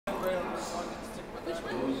Your Only Son.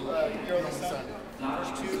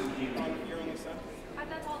 First two on Your Only Son. I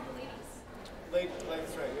thought all the ladies.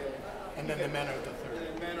 That's right, yeah. And then the men are the third.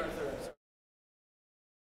 The men are third.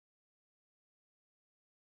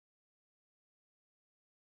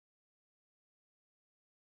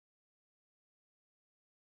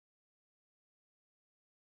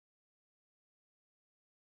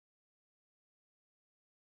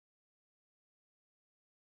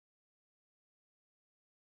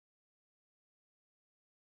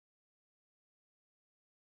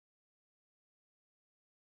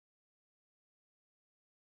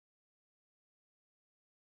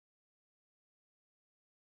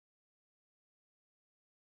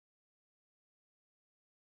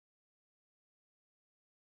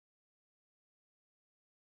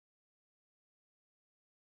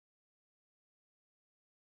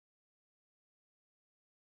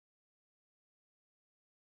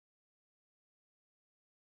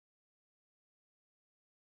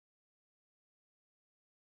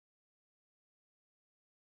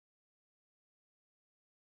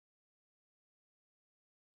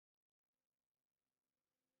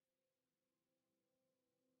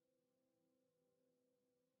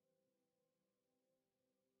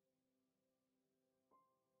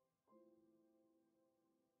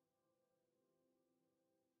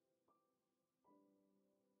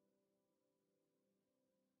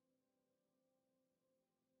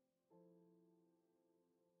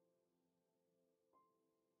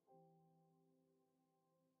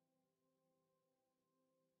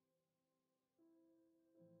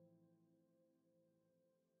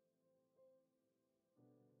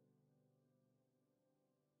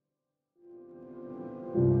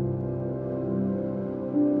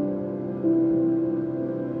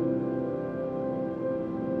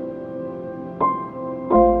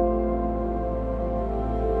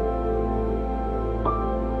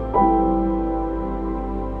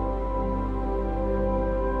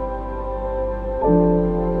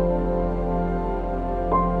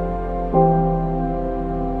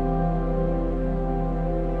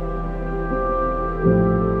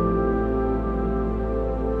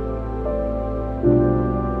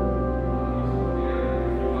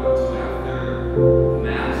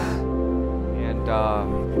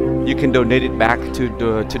 You can donate it back to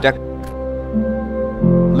that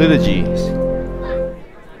liturgies.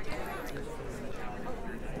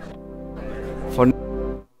 For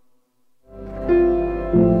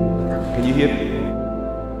can you hear me?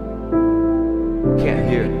 Can't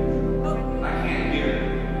hear. I can't hear.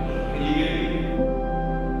 Can you hear me?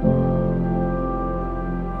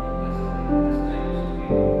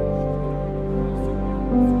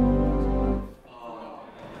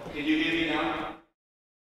 Can you hear me now?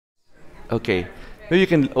 Okay, maybe you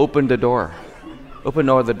can open the door. Open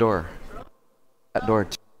the door. That door.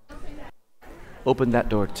 Open that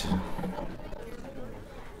door too.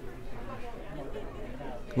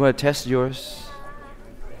 You want to test yours?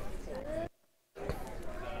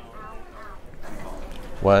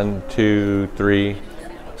 1, 2, 3.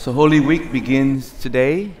 So Holy Week begins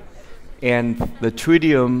today, and the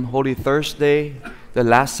Triduum, Holy Thursday, the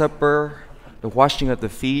Last Supper, the washing of the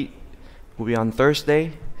feet will be on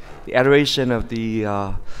Thursday. The adoration of the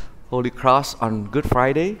Holy Cross on Good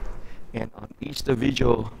Friday, and on Easter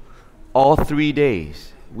Vigil, all 3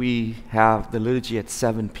 days, we have the liturgy at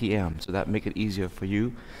 7 p.m., so that make it easier for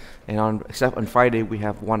you. And except on Friday, we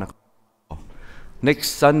have 1 o'clock.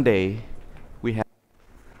 Next Sunday, we have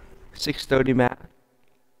 6:30 Mass,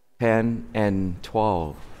 10 and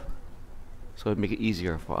 12. So it make it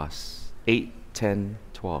easier for us. 8, 10,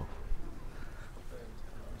 12.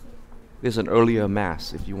 There's an earlier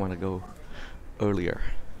Mass if you want to go earlier.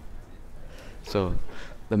 So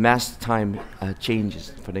the Mass time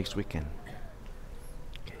changes for next weekend.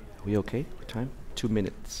 Okay. Are we okay with time? 2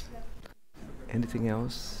 minutes. Anything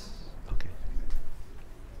else? Okay.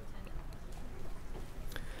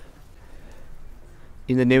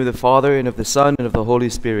 In the name of the Father, and of the Son, and of the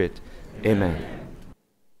Holy Spirit. Amen.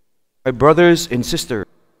 My brothers and sisters,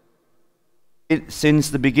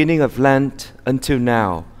 since the beginning of Lent until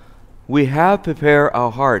now, we have prepared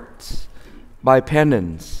our hearts by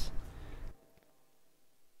penance.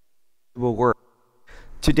 Will work.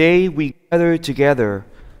 Today we gather together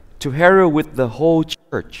to herald with the whole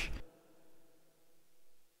church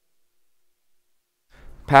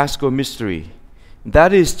Paschal mystery,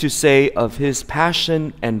 that is to say, of his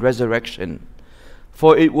passion and resurrection.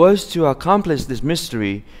 For it was to accomplish this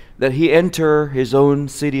mystery that he entered his own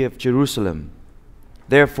city of Jerusalem.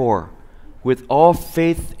 Therefore, with all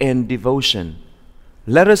faith and devotion,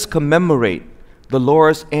 let us commemorate the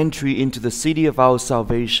Lord's entry into the city of our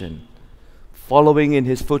salvation. following in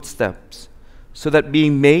his footsteps, so that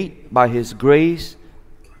being made by his grace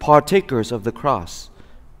partakers of the cross,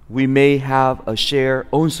 we may have a share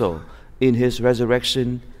also in his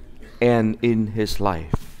resurrection and in his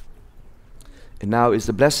life. And now is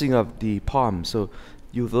the blessing of the palm. So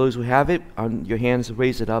you, those who have it, on your hands,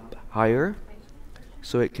 raise it up higher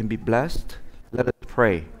so it can be blessed. Let us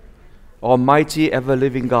pray. Almighty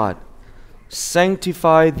ever-living God,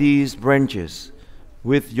 sanctify these branches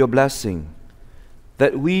with your blessing,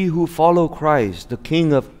 that we who follow Christ, the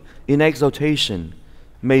King in exaltation,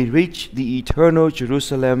 may reach the eternal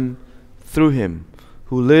Jerusalem through him,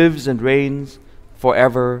 who lives and reigns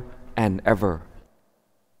forever and ever.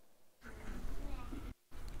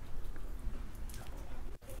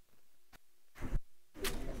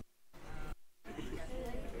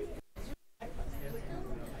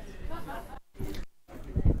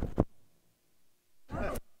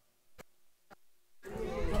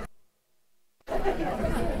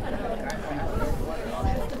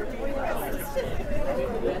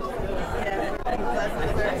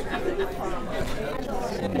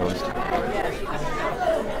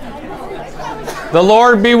 The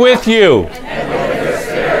Lord be with you.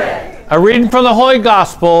 A reading from the Holy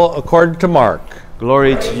Gospel according to Mark.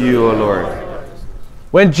 Glory to you, O Lord.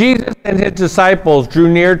 When Jesus and his disciples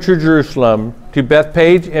drew near to Jerusalem, to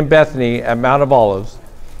Bethphage and Bethany at Mount of Olives,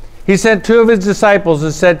 he sent 2 of his disciples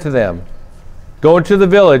and said to them, "Go into the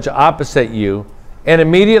village opposite you, and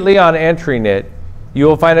immediately on entering it, you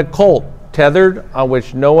will find a colt tethered on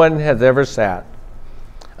which no one has ever sat.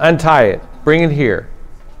 Untie it, bring it here.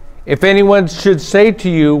 If anyone should say to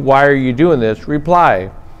you, 'Why are you doing this?'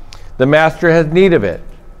 reply, 'The master has need of it,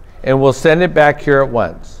 and will send it back here at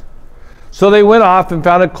once.'" So they went off and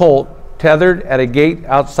found a colt tethered at a gate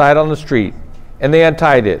outside on the street, and they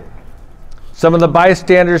untied it. Some of the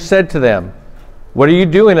bystanders said to them, "What are you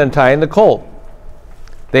doing untying the colt?"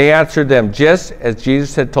 They answered them just as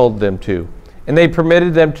Jesus had told them to, and they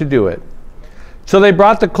permitted them to do it. So they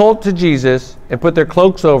brought the colt to Jesus and put their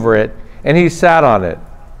cloaks over it, and he sat on it.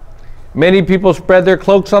 Many people spread their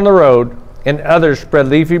cloaks on the road, and others spread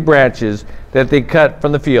leafy branches that they cut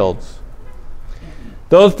from the fields.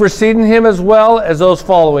 Those preceding him as well as those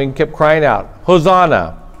following kept crying out,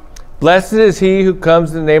 "Hosanna! Blessed is he who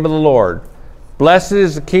comes in the name of the Lord. Blessed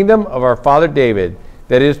is the kingdom of our father David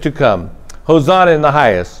that is to come. Hosanna in the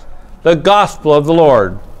highest." The gospel of the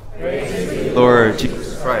Lord. Praise to you, Lord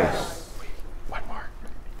Jesus Christ. One more.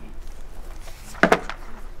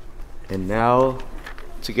 And now,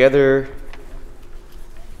 together,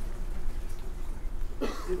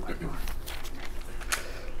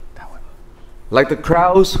 like the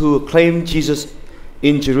crowds who acclaimed Jesus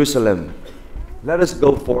in Jerusalem, let us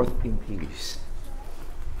go forth in peace.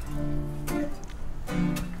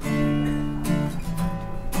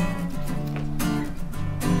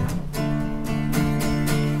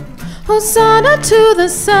 Hosanna to the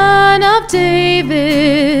Son of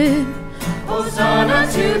David. Hosanna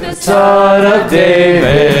to the Son of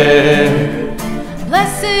David.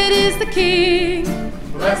 Blessed is the King.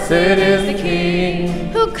 Blessed is the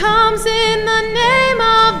King. Who comes in the name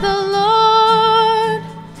of the Lord.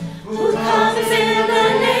 Who comes in the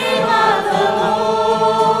name of the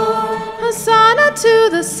Lord. Hosanna to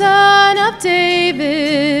the Son of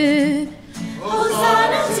David.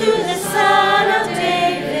 Hosanna to the Son of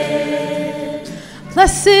David.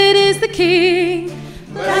 Blessed is the King.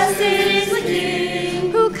 Blessed is the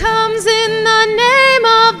King. Who comes in the name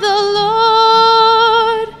of the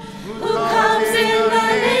Lord. Who comes in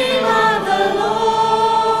the name of the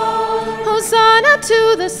Lord. Hosanna to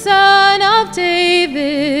the Son of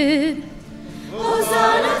David.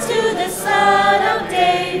 Hosanna to the Son of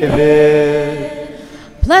David.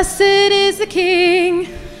 Blessed is the King.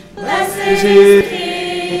 Blessed is the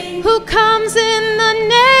King. Who comes in the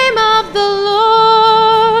name of the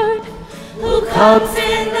Lord. Who comes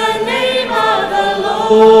in the name of the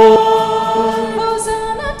Lord.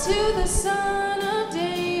 Hosanna to the Son of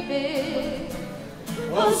David.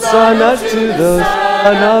 Hosanna to the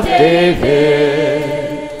Son of David.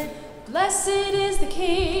 Blessed is the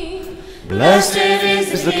King. Blessed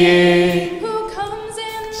is the King. Who comes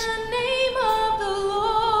in the name of the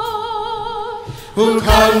Lord. Who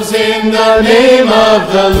comes in the name of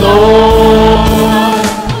the Lord.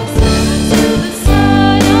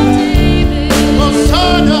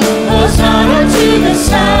 Hosanna to the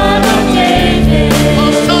Son of David.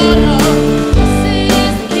 Hosanna. Blessed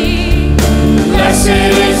is the King.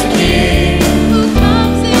 Blessed is the King. Who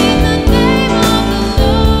comes in the name of the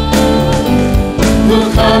Lord. Who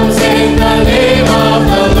comes in the name of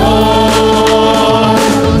the Lord.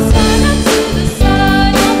 Hosanna to the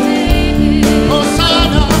Son of David.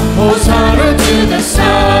 Hosanna. Hosanna to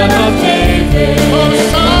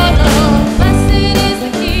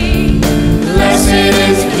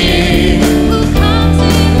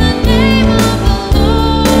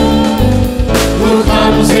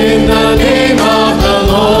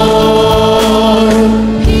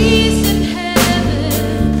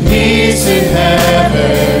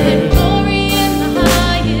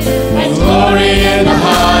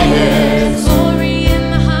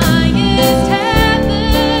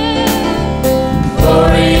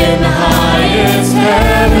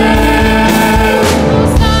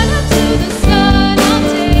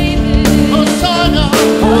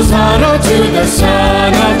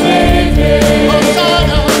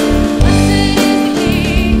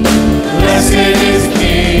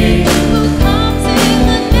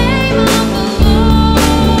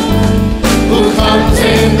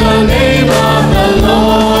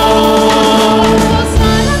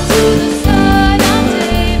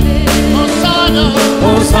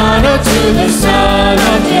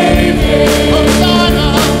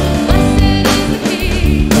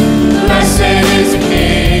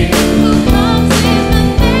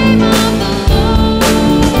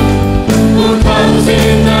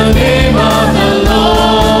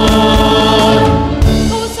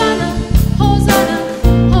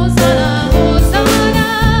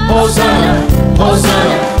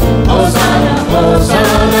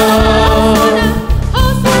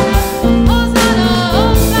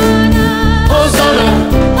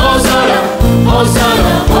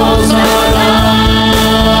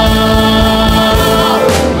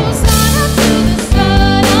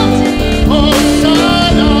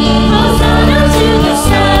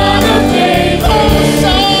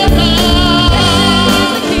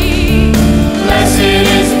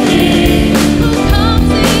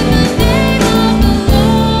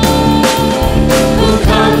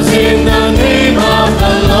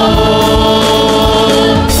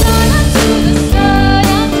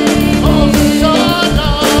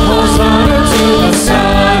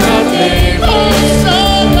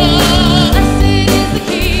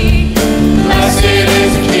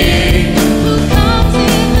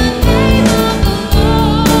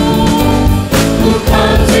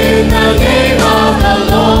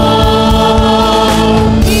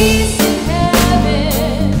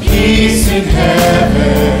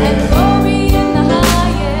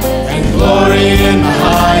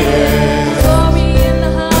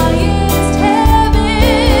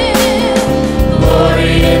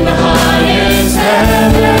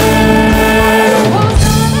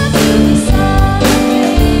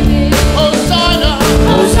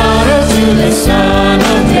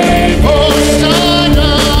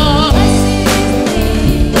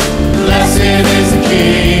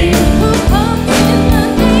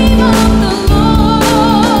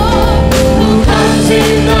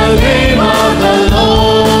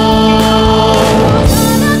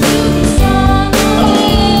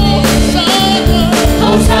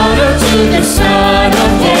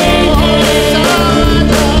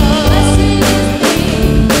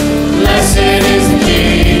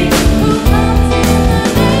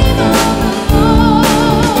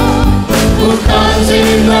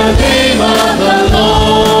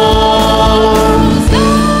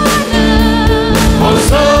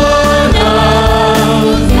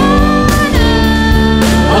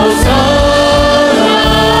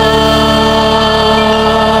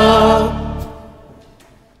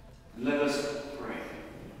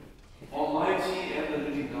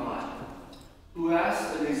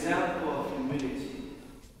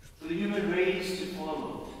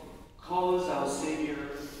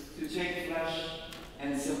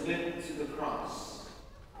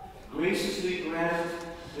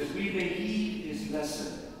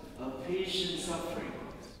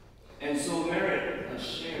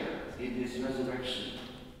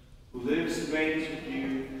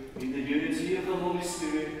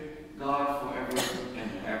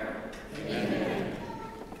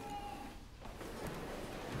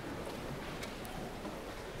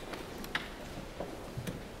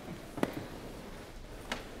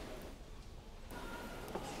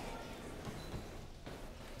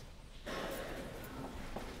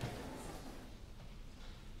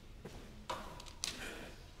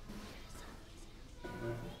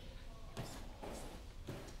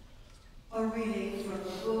A reading from the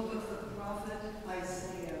book of the prophet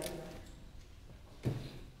Isaiah.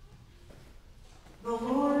 The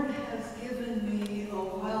Lord has given me a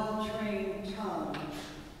well-trained tongue,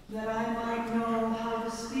 that I might know how to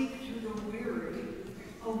speak to the weary,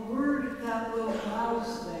 a word that will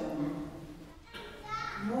rouse them.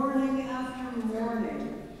 Morning after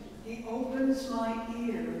morning, he opens my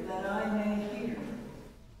ear that I may hear,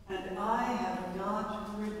 and I have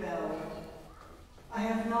not rebelled. I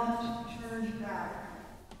have not turned back.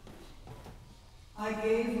 I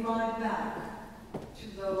gave my back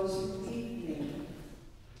to those who eat me,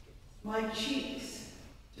 my cheeks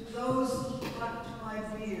to those who plucked my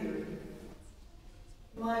beard.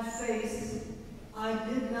 My face I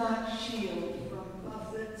did not shield from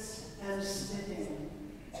buffets and spitting.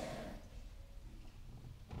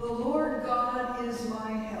 The Lord God is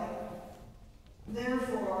my help.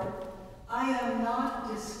 Therefore, I am not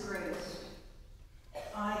disgraced.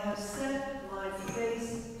 I have set my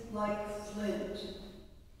face like flint,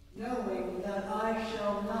 knowing that I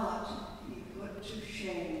shall not be put to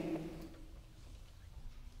shame.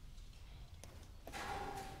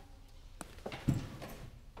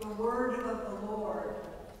 The word of the Lord.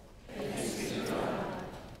 Thanks be to God.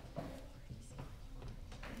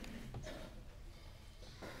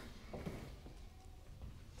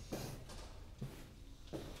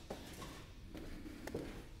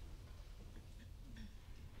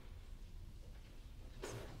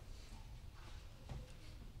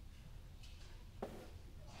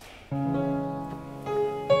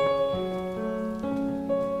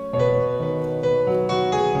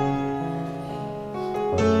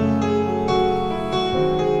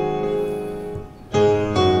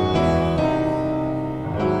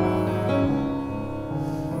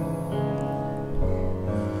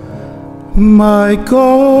 My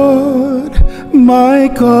God,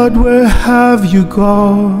 where have you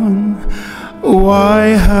gone? Why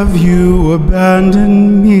have you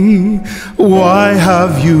abandoned me? Why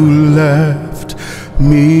have you left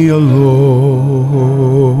me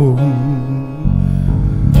alone?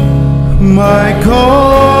 My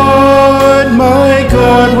God,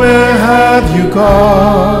 where have you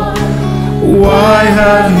gone? Why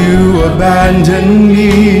have you abandoned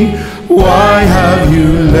me? Why have you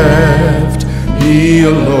left me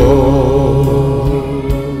alone?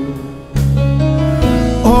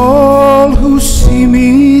 All who see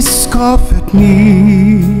me scoff at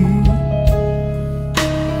me.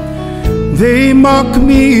 They mock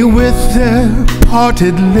me with their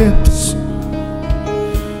parted lips,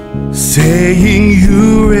 saying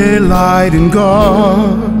you relied in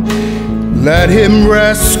God. Let him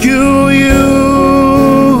rescue you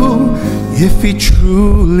if he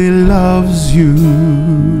truly loves you.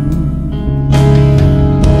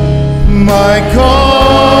 My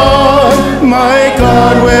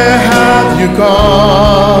God, where have you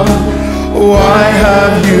gone? Why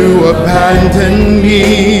have you abandoned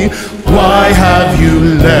me? Why have you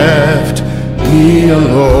left me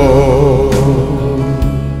alone?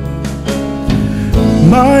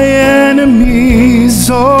 My enemies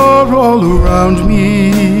are all around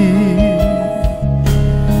me.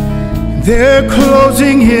 They're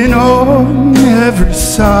closing in on every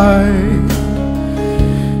side.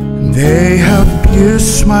 They have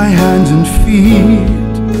pierced my hands and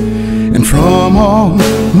feet, and from all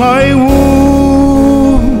my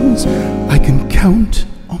wounds I can count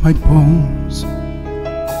on my bones.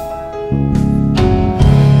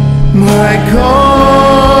 My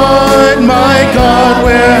God,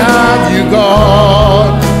 where have you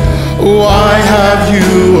gone? Why have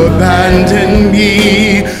you abandoned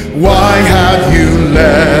me? Why have you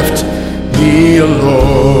left me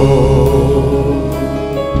alone?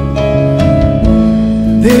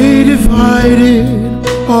 They divided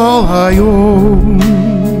all I own,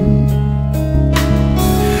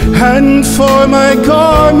 and for my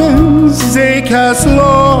garments they cast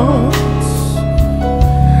lots.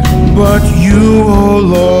 But you, O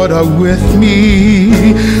Lord, are with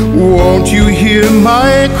me. Won't you hear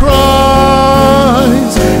my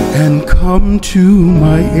cries and come to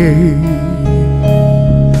my aid?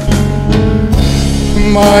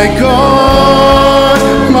 My God,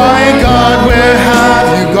 where have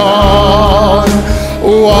you gone?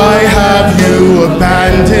 Why have you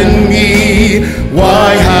abandoned me?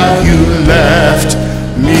 Why have you left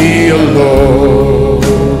me alone?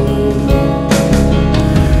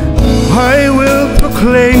 I will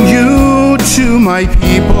proclaim you to my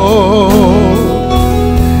people.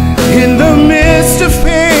 In the midst of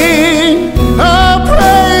pain, I'll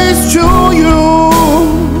praise to you.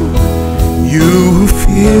 You who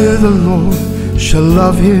fear the Lord shall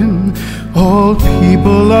love him. All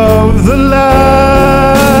people of the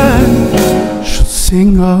land shall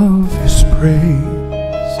sing of his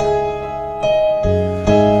praise.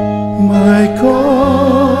 My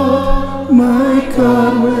God,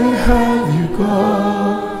 where have you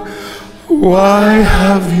gone? Why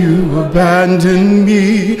have you abandoned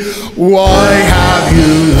me? Why have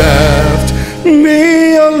you left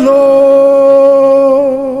me alone?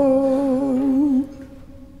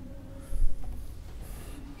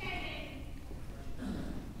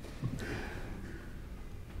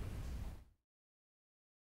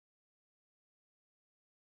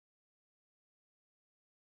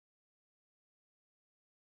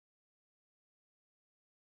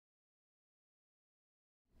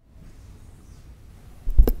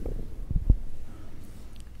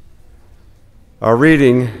 A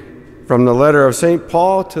reading from the letter of St.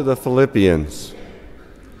 Paul to the Philippians.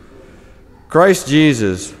 Christ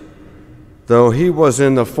Jesus, though he was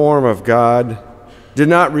in the form of God, did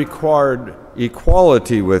not require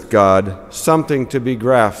equality with God something to be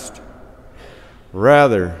grasped.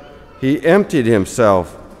 Rather, he emptied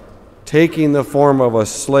himself, taking the form of a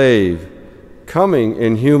slave, coming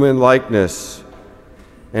in human likeness,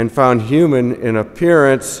 and found human in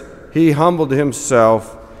appearance, he humbled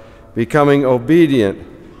himself, becoming obedient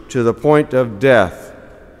to the point of death,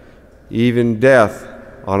 even death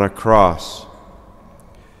on a cross.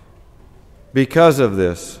 Because of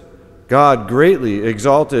this, God greatly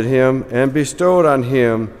exalted him and bestowed on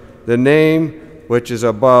him the name which is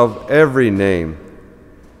above every name,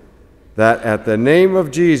 that at the name of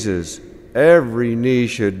Jesus every knee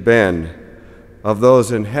should bend, of those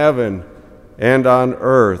in heaven and on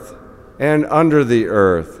earth and under the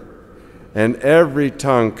earth, and every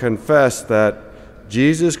tongue confess that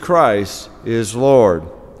Jesus Christ is Lord,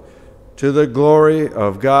 to the glory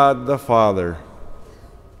of God the Father.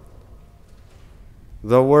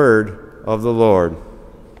 The word of the Lord.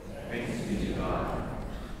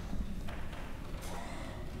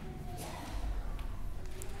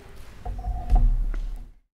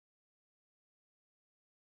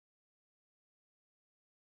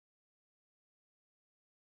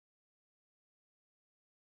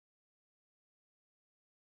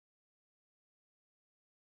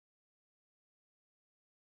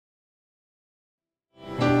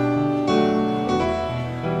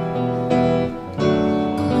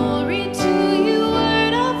 Glory to you,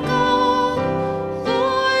 Word of God,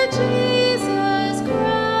 Lord Jesus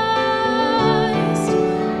Christ.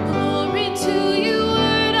 Glory to you,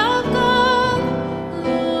 Word of God,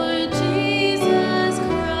 Lord Jesus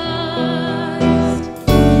Christ.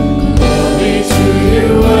 Glory to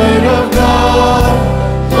you, Word of God,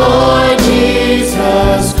 Lord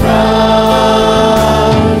Jesus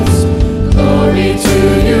Christ. Glory to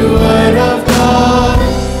you, Word of God,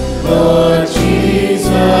 Lord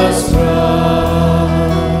Jesus Christ.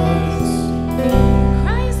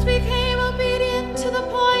 Christ became obedient to the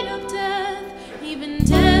point of death, even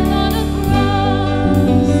death on a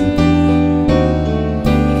cross.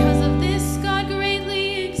 Because of this, God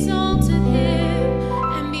greatly exalted him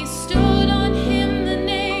and bestowed on him the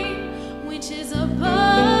name which is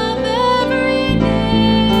above every name.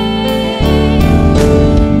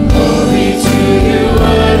 Glory to you,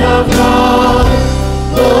 Word of God,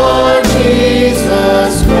 Lord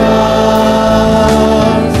Jesus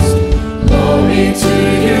Christ. Glory to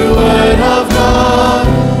you, Word of God,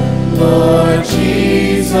 Lord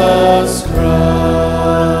Jesus Christ.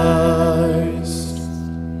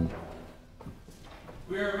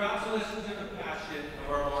 We are about to listen to the Passion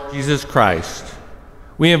of our Lord Jesus Christ.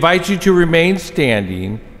 We invite you to remain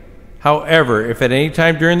standing. However, if at any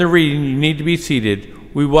time during the reading you need to be seated,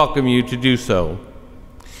 we welcome you to do so.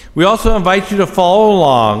 We also invite you to follow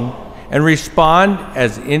along and respond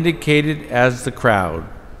as indicated as the crowd.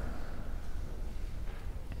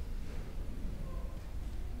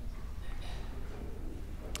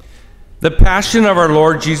 The Passion of our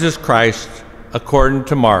Lord Jesus Christ according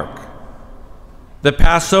to Mark. The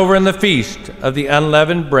Passover and the Feast of the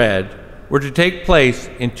Unleavened Bread were to take place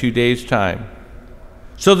in 2 days' time.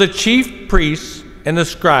 So the chief priests and the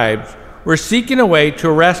scribes were seeking a way to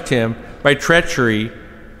arrest him by treachery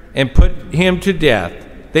and put him to death.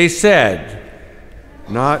 They said,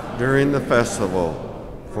 Not during the festival,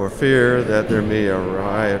 for fear that there may be a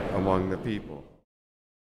riot among the people.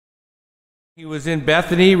 He was in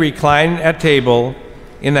Bethany reclining at table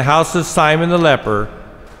in the house of Simon the leper.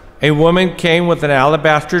 A woman came with an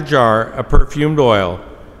alabaster jar of perfumed oil,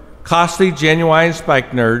 costly genuine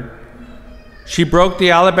spikenard. She broke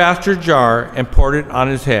the alabaster jar and poured it on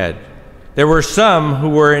his head. There were some who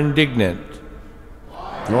were indignant.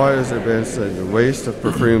 Why has there been such a waste of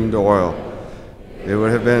perfumed oil? It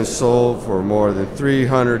would have been sold for more than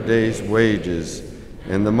 300 days' wages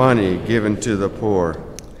and the money given to the poor.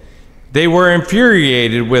 They were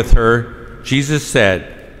infuriated with her. Jesus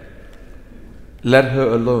said, Let her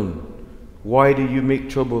alone. Why do you make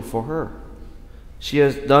trouble for her? She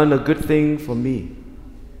has done a good thing for me.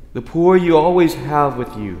 The poor you always have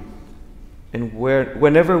with you, and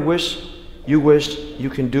whenever you wish, you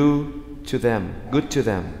can do to them, good to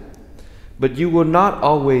them. But you will not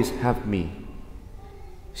always have me.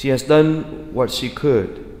 She has done what she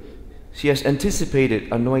could. She has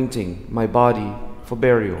anticipated anointing my body for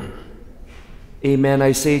burial. Amen,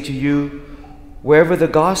 I say to you, wherever the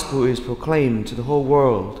gospel is proclaimed to the whole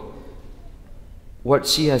world, what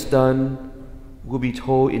she has done will be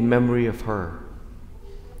told in memory of her.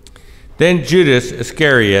 Then Judas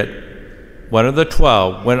Iscariot, one of the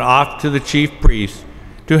 12, went off to the chief priests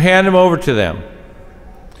to hand him over to them.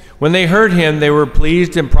 When they heard him, they were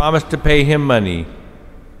pleased and promised to pay him money.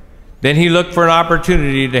 Then he looked for an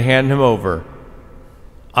opportunity to hand him over.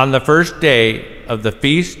 On the first day of the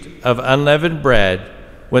Feast of Unleavened Bread,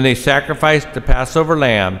 when they sacrificed the Passover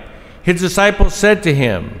lamb, his disciples said to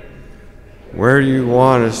him, Where do you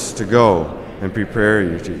want us to go and prepare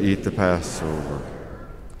you to eat the Passover?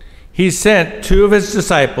 He sent 2 of his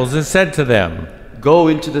disciples and said to them, Go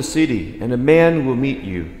into the city, and a man will meet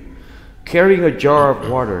you, carrying a jar of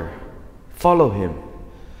water. Follow him.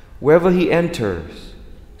 Wherever he enters,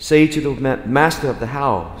 say to the master of the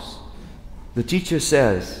house, The teacher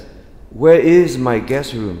says, Where is my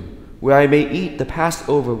guest room, where I may eat the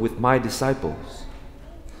Passover with my disciples?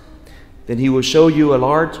 Then he will show you a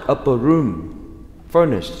large upper room,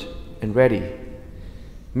 furnished and ready.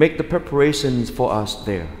 Make the preparations for us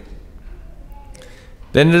there.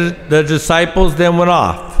 Then the disciples then went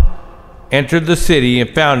off, entered the city, and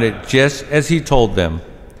found it just as he told them,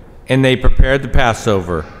 and they prepared the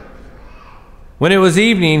Passover. When it was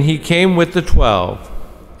evening, he came with the 12.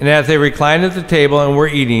 And as they reclined at the table and were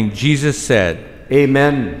eating, Jesus said,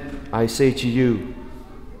 Amen, I say to you,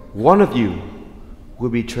 one of you will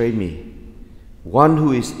betray me, one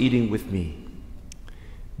who is eating with me.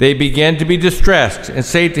 They began to be distressed and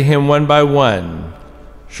say to him one by one,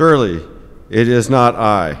 Surely it is not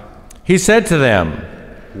I. He said to them,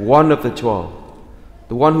 One of the 12,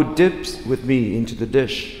 the one who dips with me into the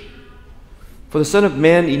dish. For the Son of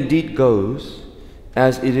Man indeed goes,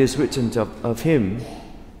 as it is written of him,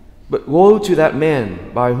 but woe to that man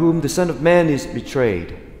by whom the Son of Man is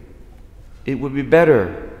betrayed. It would be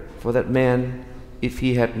better for that man if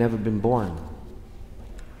he had never been born.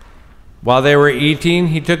 While they were eating,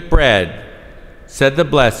 he took bread, said the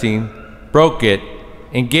blessing, broke it,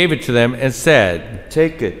 and gave it to them, and said,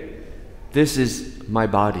 Take it, this is my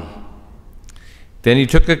body. Then he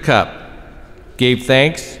took a cup, gave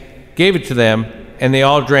thanks, gave it to them, and they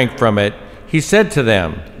all drank from it. He said to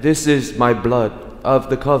them, This is my blood of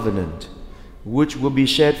the covenant, which will be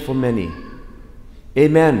shed for many.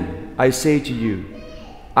 Amen, I say to you,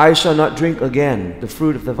 I shall not drink again the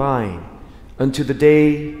fruit of the vine until the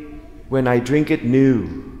day when I drink it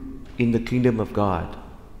new in the kingdom of God.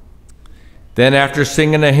 Then after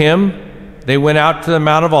singing a hymn, they went out to the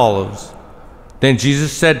Mount of Olives. Then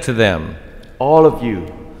Jesus said to them, All of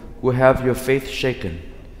you will have your faith shaken,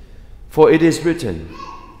 for it is written,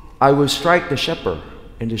 I will strike the shepherd,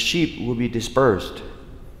 and the sheep will be dispersed.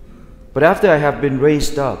 But after I have been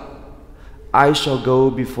raised up, I shall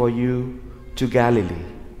go before you to Galilee.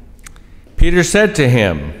 Peter said to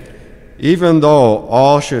him, Even though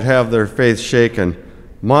all should have their faith shaken,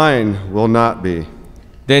 mine will not be.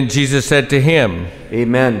 Then Jesus said to him,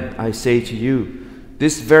 Amen, I say to you,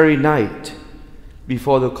 this very night,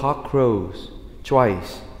 before the cock crows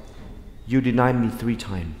twice, you deny me 3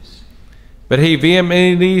 times. But he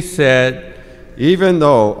vehemently said, Even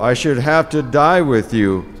though I should have to die with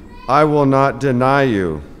you, I will not deny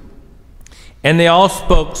you. And they all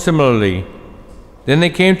spoke similarly. Then they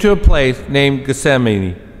came to a place named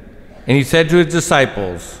Gethsemane, and he said to his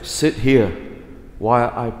disciples, Sit here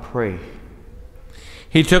while I pray.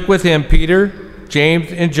 He took with him Peter,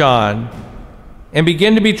 James, and John, and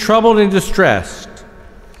began to be troubled and distressed.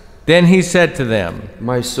 Then he said to them,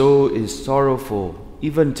 My soul is sorrowful,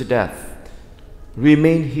 even to death.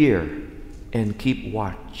 Remain here and keep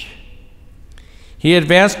watch. He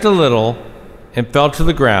advanced a little and fell to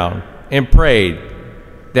the ground and prayed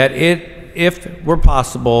that if it were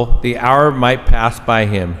possible, the hour might pass by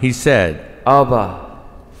him. He said, Abba,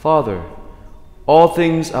 Father, all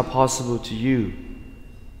things are possible to you.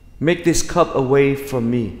 Make this cup away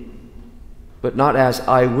from me, but not as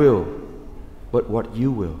I will, but what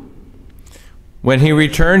you will. When he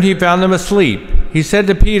returned, he found them asleep. He said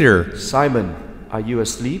to Peter, Simon, are you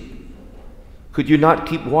asleep? Could you not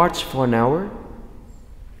keep watch for an hour?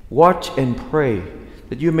 Watch and pray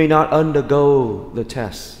that you may not undergo the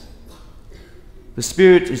test. The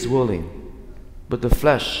spirit is willing, but the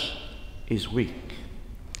flesh is weak.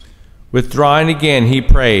 Withdrawing again, he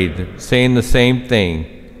prayed, saying the same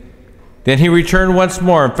thing. Then he returned once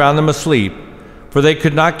more and found them asleep, for they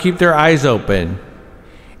could not keep their eyes open,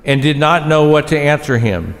 and did not know what to answer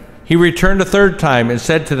him. He returned a 3rd time and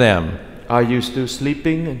said to them, Are you still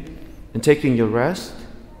sleeping and taking your rest?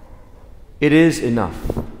 It is enough.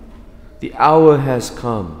 The hour has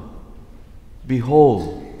come.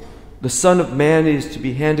 Behold, the Son of Man is to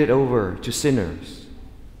be handed over to sinners.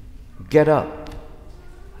 Get up.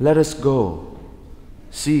 Let us go.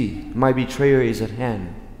 See, my betrayer is at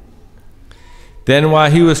hand. Then while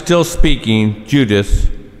he was still speaking, Judas,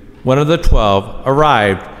 one of the 12,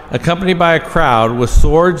 arrived, accompanied by a crowd with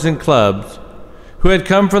swords and clubs, who had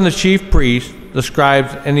come from the chief priests, the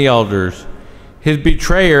scribes, and the elders. His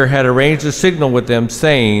betrayer had arranged a signal with them,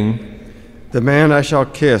 saying, The man I shall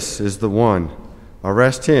kiss is the one.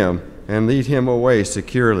 Arrest him and lead him away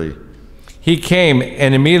securely. He came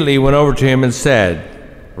and immediately went over to him and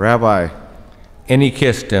said, Rabbi. And he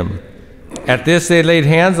kissed him. At this they laid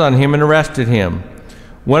hands on him and arrested him.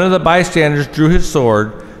 One of the bystanders drew his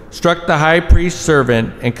sword, struck the high priest's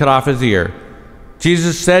servant, and cut off his ear.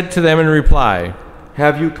 Jesus said to them in reply,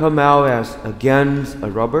 Have you come out as against a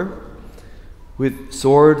robber, with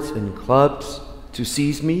swords and clubs to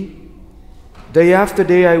seize me? Day after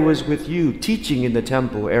day I was with you, teaching in the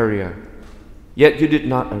temple area, yet you did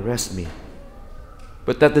not arrest me,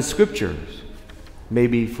 but that the scriptures may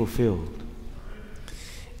be fulfilled.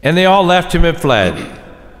 And they all left him and fled.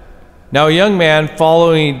 Now a young man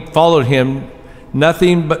followed him,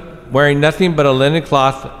 wearing nothing but a linen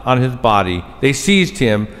cloth on his body. They seized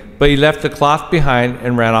him, but he left the cloth behind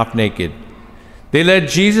and ran off naked. They led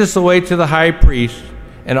Jesus away to the high priest,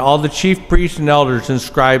 and all the chief priests and elders and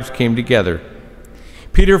scribes came together.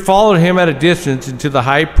 Peter followed him at a distance into the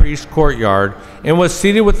high priest's courtyard and was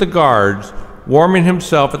seated with the guards, warming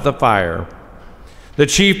himself at the fire. The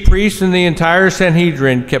chief priests and the entire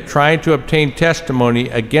Sanhedrin kept trying to obtain testimony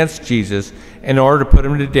against Jesus in order to put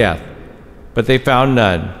him to death, but they found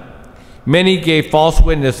none. Many gave false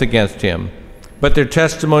witness against him, but their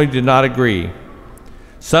testimony did not agree.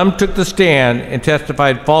 Some took the stand and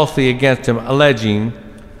testified falsely against him, alleging,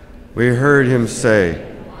 We heard him say,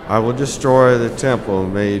 I will destroy the temple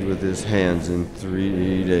made with his hands in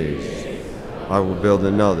 3 days. I will build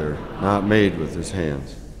another, not made with his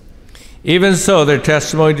hands. Even so, their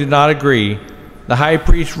testimony did not agree. The high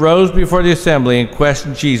priest rose before the assembly and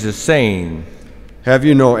questioned Jesus, saying, Have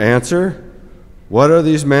you no answer? What are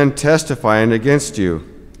these men testifying against you?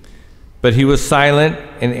 But he was silent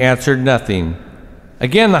and answered nothing.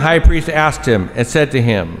 Again the high priest asked him and said to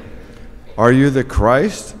him, Are you the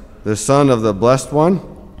Christ, the Son of the Blessed One?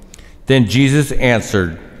 Then Jesus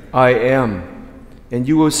answered, I am. And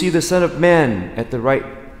you will see the Son of Man at the right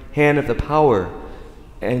hand of the power,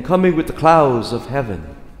 and coming with the clouds of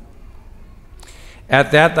heaven.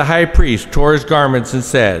 At that the high priest tore his garments and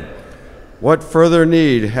said, What further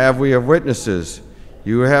need have we of witnesses?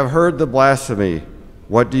 You have heard the blasphemy.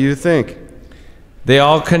 What do you think? They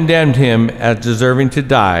all condemned him as deserving to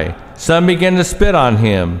die. Some began to spit on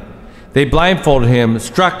him. They blindfolded him,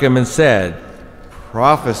 struck him, and said,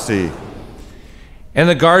 Prophecy. And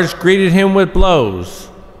the guards greeted him with blows.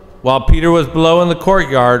 While Peter was below in the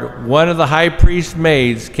courtyard, one of the high priest's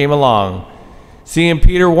maids came along. Seeing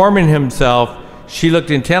Peter warming himself, she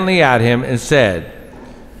looked intently at him and said,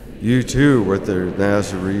 You too were the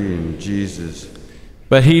Nazarene Jesus.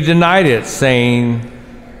 But he denied it, saying,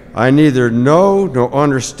 I neither know nor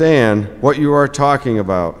understand what you are talking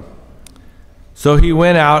about. So he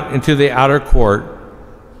went out into the outer court.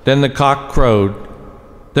 Then the cock crowed.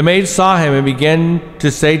 The maid saw him and began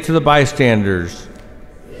to say to the bystanders,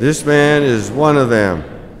 This man is one of them.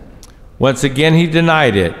 Once again he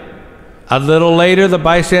denied it. A little later the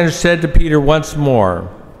bystanders said to Peter once more,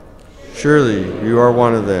 Surely you are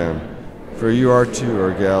one of them, for you are too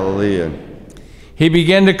are Galilean. He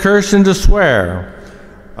began to curse and to swear.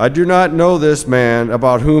 I do not know this man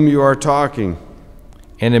about whom you are talking.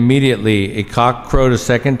 And immediately a cock crowed a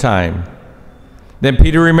second time. Then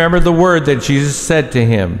Peter remembered the word that Jesus said to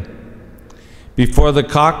him, Before the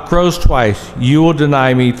cock crows twice, you will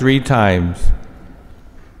deny me 3 times.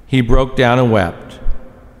 He broke down and wept.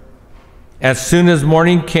 As soon as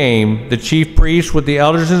morning came, the chief priests with the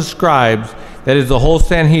elders and scribes, that is the whole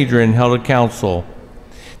Sanhedrin, held a council.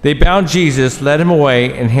 They bound Jesus, led him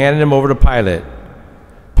away, and handed him over to Pilate.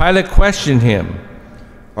 Pilate questioned him.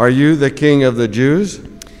 Are you the king of the Jews?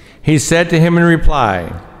 He said to him in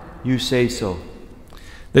reply, You say so.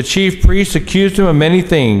 The chief priests accused him of many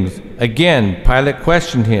things. Again, Pilate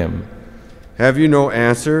questioned him. Have you no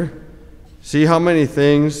answer? See how many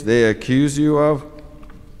things they accuse you of?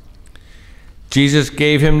 Jesus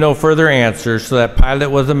gave him no further answer, so that Pilate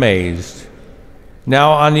was amazed.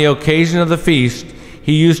 Now on the occasion of the feast,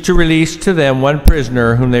 he used to release to them one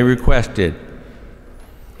prisoner whom they requested.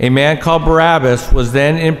 A man called Barabbas was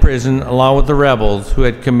then in prison along with the rebels who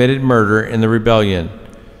had committed murder in the rebellion.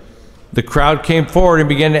 The crowd came forward and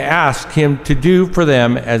began to ask him to do for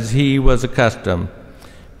them as he was accustomed.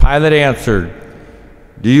 Pilate answered,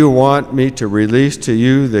 Do you want me to release to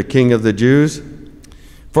you the king of the Jews?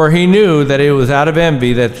 For he knew that it was out of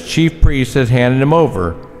envy that the chief priests had handed him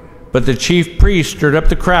over. But the chief priests stirred up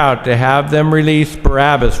the crowd to have them release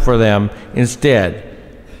Barabbas for them instead.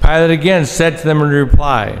 Pilate again said to them in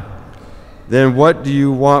reply, Then what do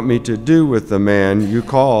you want me to do with the man you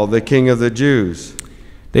call the king of the Jews?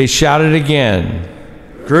 They shouted again.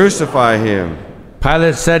 Crucify him.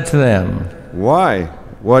 Pilate said to them, Why?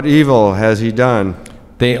 What evil has he done?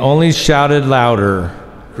 They only shouted louder.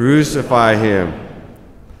 Crucify him.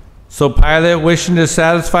 So Pilate, wishing to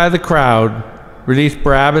satisfy the crowd, released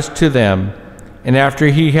Barabbas to them, and after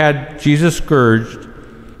he had Jesus scourged,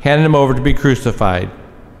 handed him over to be crucified.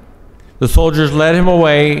 The soldiers led him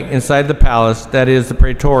away inside the palace, that is, the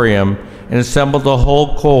praetorium, and assembled the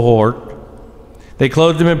whole cohort. They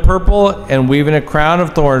clothed him in purple, and weaving a crown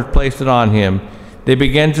of thorns, placed it on him. They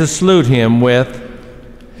began to salute him with,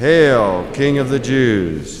 Hail, King of the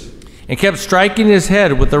Jews! And kept striking his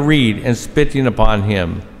head with a reed and spitting upon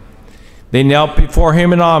him. They knelt before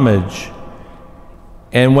him in homage.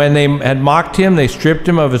 And when they had mocked him, they stripped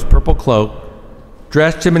him of his purple cloak,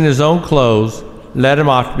 dressed him in his own clothes, led him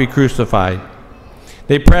off to be crucified.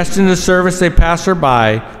 They pressed into service a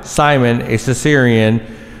passerby, Simon, a Cyrene,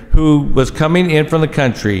 who was coming in from the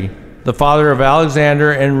country, the father of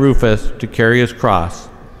Alexander and Rufus, to carry his cross.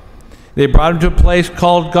 They brought him to a place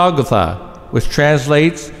called Golgotha, which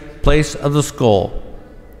translates place of the skull.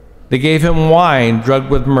 They gave him wine drugged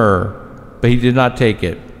with myrrh, but he did not take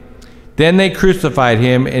it. Then they crucified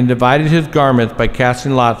him and divided his garments by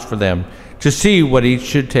casting lots for them, to see what each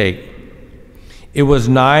should take. It was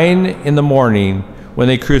 9 a.m. when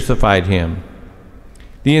they crucified him.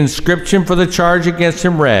 The inscription for the charge against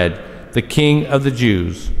him read, "The King of the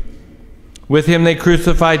Jews." With him they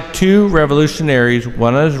crucified 2 revolutionaries,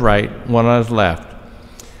 one on his right, one on his left.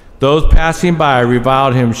 Those passing by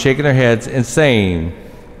reviled him, shaking their heads and saying,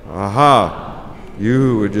 "Aha, you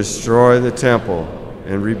who would destroy the temple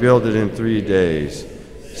and rebuild it in 3 days,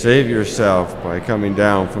 save yourself by coming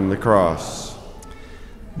down from the cross."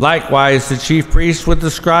 Likewise, the chief priests with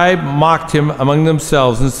the scribe mocked him among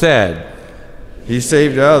themselves and said, "He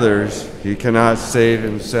saved others, he cannot save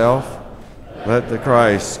himself. Let the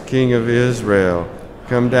Christ, King of Israel,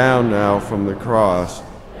 come down now from the cross,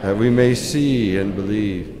 that we may see and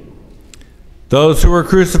believe." Those who were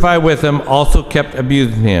crucified with him also kept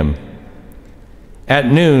abusing him. At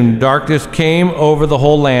noon, darkness came over the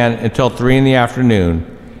whole land until 3 p.m.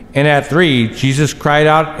 And at 3, Jesus cried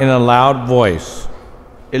out in a loud voice,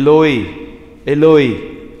 Eloi, Eloi,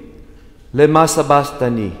 lema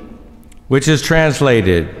sabachthani, which is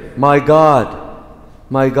translated, my God,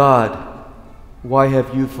 why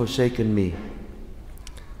have you forsaken me?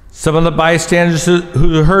 Some of the bystanders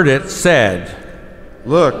who heard it said,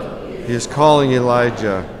 "Look, he is calling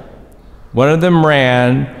Elijah." One of them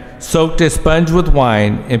ran, soaked a sponge with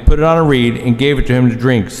wine, and put it on a reed and gave it to him to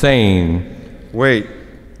drink, saying, "Wait,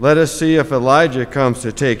 let us see if Elijah comes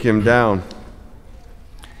to take him down."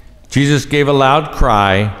 Jesus gave a loud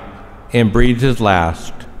cry and breathed his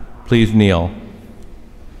last. Please kneel.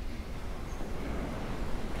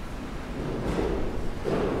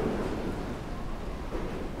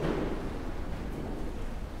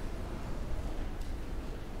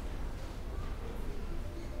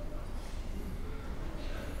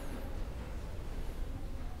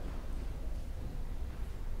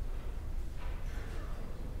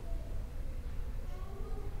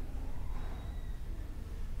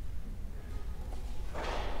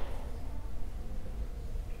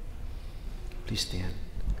 Please stand.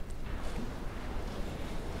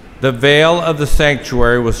 The veil of the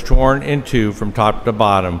sanctuary was torn in two from top to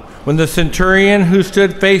bottom. When the centurion who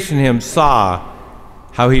stood facing him saw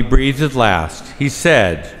how he breathed his last, he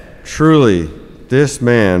said, "Truly, this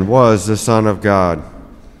man was the Son of God."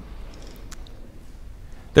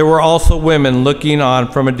 There were also women looking on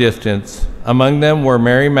from a distance. Among them were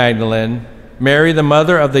Mary Magdalene, Mary the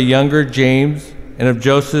mother of the younger James, and of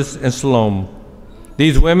Joseph and Salome.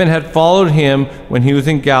 These women had followed him when he was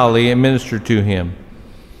in Galilee and ministered to him.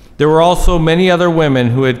 There were also many other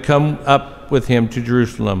women who had come up with him to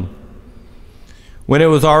Jerusalem. When it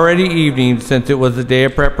was already evening, since it was the day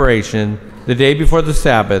of preparation, the day before the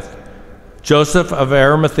Sabbath, Joseph of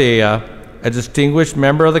Arimathea, a distinguished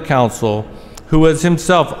member of the council, who was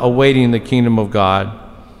himself awaiting the kingdom of God,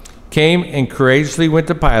 came and courageously went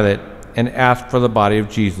to Pilate and asked for the body of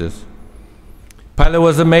Jesus. Pilate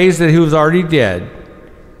was amazed that he was already dead.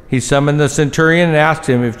 He summoned the centurion and asked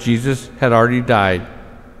him if Jesus had already died.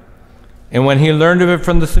 And when he learned of it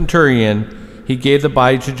from the centurion, he gave the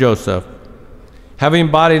body to Joseph. Having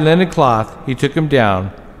bought a linen cloth, he took him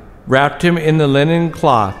down, wrapped him in the linen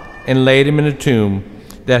cloth, and laid him in a tomb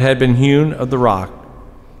that had been hewn of the rock.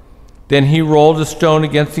 Then he rolled a stone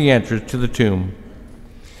against the entrance to the tomb.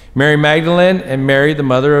 Mary Magdalene and Mary, the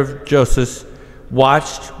mother of Joseph,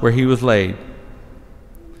 watched where he was laid.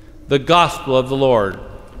 The Gospel of the Lord.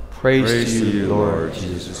 Praise to you, Lord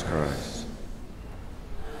Jesus Christ.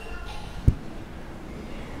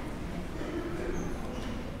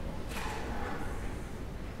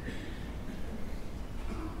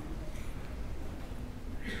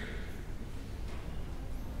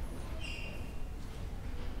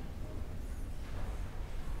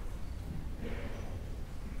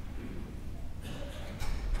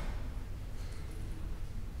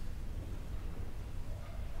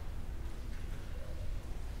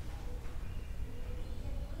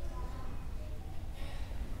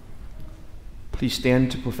 Please stand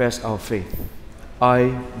to profess our faith.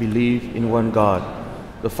 I believe in one God,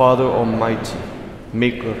 the Father Almighty,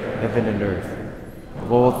 maker of heaven and earth,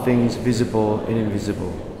 of all things visible and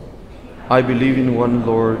invisible. I believe in one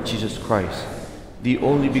Lord Jesus Christ, the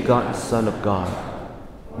only begotten Son of God,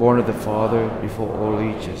 born of the Father before all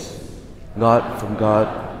ages, God from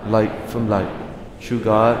God, light from light, true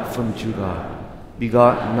God from true God,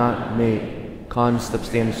 begotten, not made,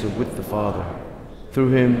 consubstantial with the Father,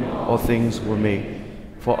 Through him all things were made.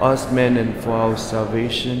 For us men and for our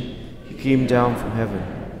salvation, he came down from heaven,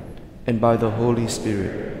 and by the Holy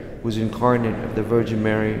Spirit was incarnate of the Virgin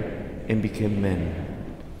Mary and became man.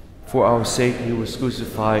 For our sake he was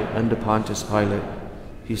crucified under Pontius Pilate.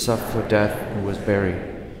 He suffered death and was buried,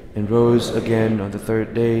 and rose again on the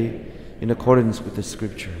third day in accordance with the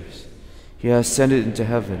Scriptures. He has ascended into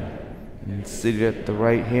heaven and seated at the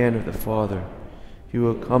right hand of the Father. He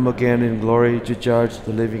will come again in glory to judge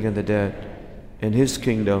the living and the dead, and his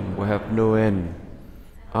kingdom will have no end.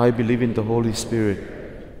 I believe in the Holy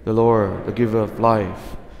Spirit, the Lord, the giver of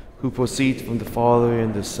life, who proceeds from the Father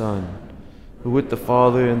and the Son, who with the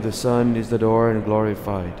Father and the Son is adored and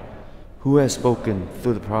glorified, who has spoken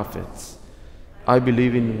through the prophets. I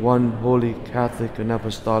believe in one holy Catholic and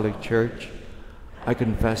Apostolic Church. I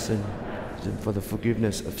confess Him for the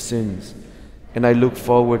forgiveness of sins, and I look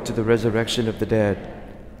forward to the resurrection of the dead,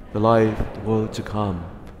 the life of the world to come.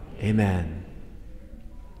 Amen.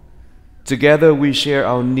 Together we share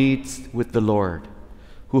our needs with the Lord,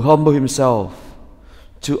 who humbled himself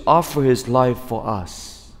to offer his life for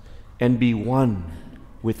us and be one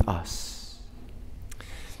with us.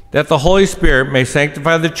 That the Holy Spirit may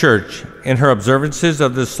sanctify the Church in her observances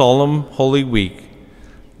of this solemn Holy Week,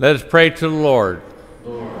 let us pray to the Lord.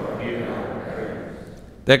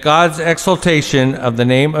 That God's exaltation of the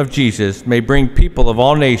name of Jesus may bring people of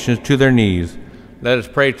all nations to their knees, let us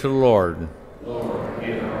pray to the Lord.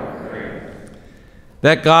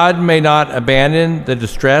 That God may not abandon the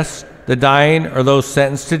distressed, the dying, or those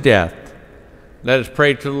sentenced to death, let us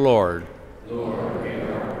pray to the Lord.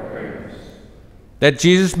 That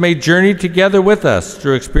Jesus may journey together with us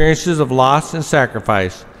through experiences of loss and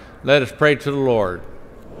sacrifice, let us pray to the Lord.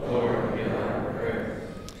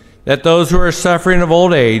 That those who are suffering of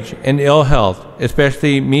old age and ill health,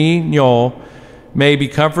 especially me, Nyo, may be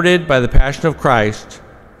comforted by the passion of Christ,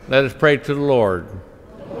 let us pray to the Lord.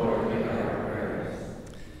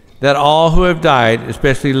 That all who have died,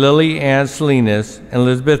 especially Lily Ann Salinas and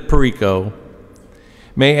Elizabeth Perico,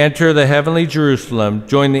 may enter the heavenly Jerusalem,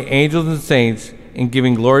 join the angels and saints in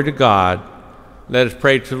giving glory to God, let us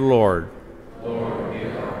pray to the Lord.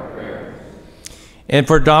 And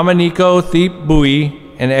for Domenico Thiep Bui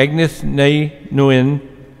and Agnes Nay Nguyen,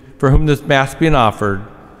 for whom this Mass be offered,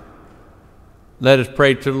 let us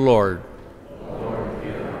pray to the Lord.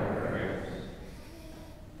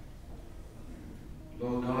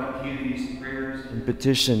 Lord God, hear these prayers and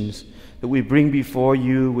petitions that we bring before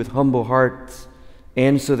you with humble hearts.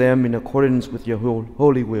 Answer them in accordance with your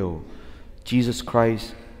holy will. Jesus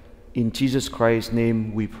Christ, in Jesus Christ's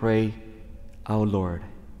name we pray, our Lord.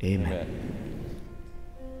 Amen. Amen.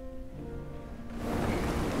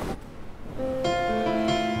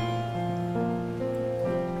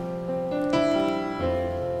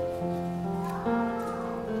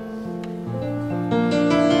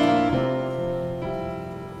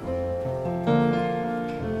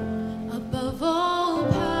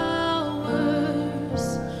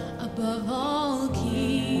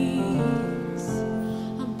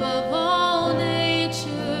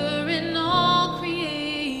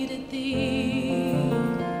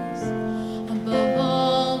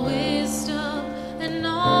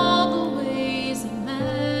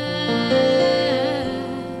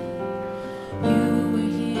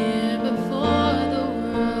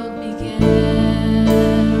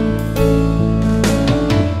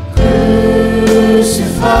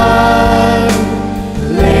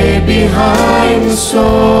 Behind the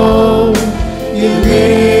soul, you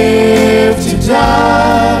live to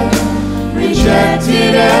die,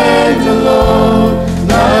 rejected and alone,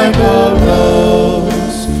 like a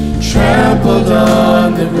rose trampled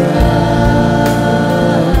on the ground.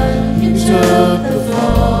 You took the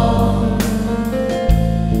fall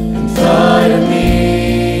and thought of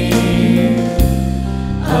me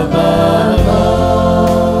above all.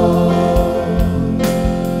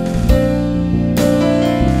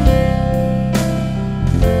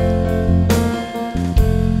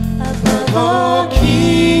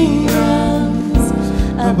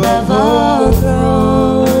 Above all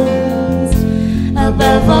thrones,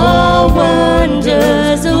 above all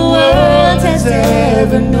wonders the world has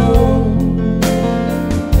ever known,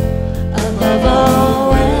 above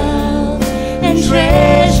all wealth and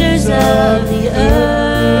treasures of the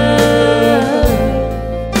earth,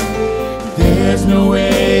 there's no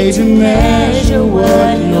way to measure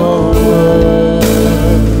what you're worth.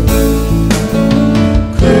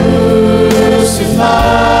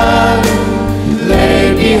 Crucified,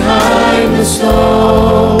 behind the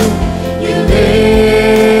stone, you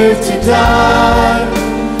live to die,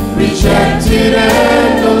 rejected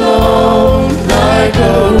and alone, like a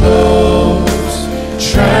rose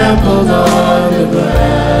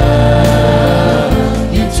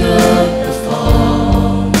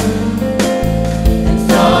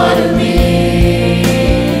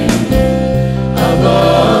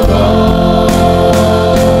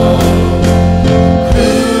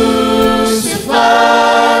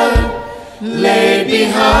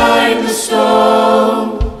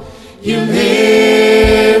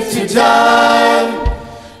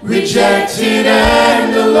rejected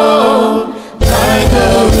and alone, like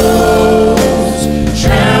a rose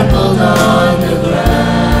trampled on the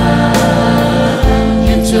ground.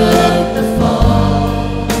 You took the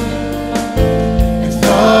fall and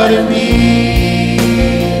thought of me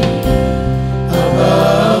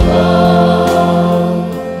above all.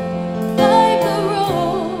 Like a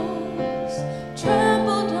rose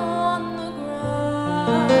trampled on the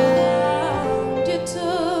ground, you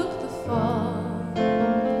took the fall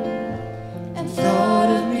and thought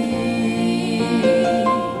of me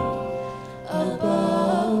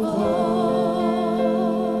above all.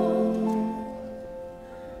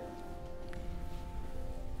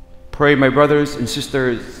 Pray, my brothers and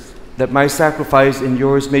sisters, that my sacrifice and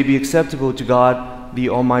yours may be acceptable to God, the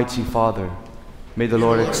Almighty Father. May the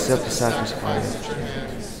Lord accept the sacrifice. at your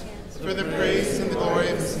hands, for the praise and the glory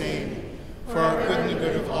of his name, for our good and the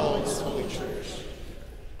good of all his holy church.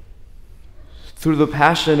 Through the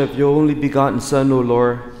passion of your only begotten Son, O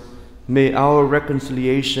Lord, may our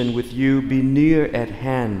reconciliation with you be near at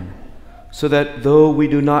hand, so that though we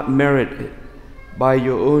do not merit it by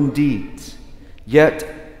your own deeds,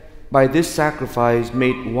 yet by this sacrifice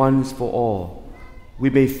made once for all, we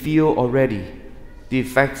may feel already the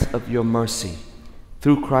effects of your mercy.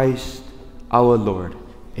 Through Christ our Lord.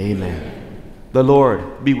 Amen. The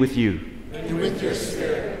Lord be with you. And with your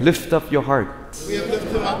spirit, Lift up your hearts. we have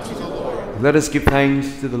lifted them up to the Lord. Let us give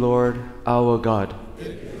thanks to the Lord our God.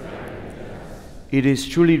 It is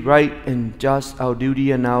truly right and just, our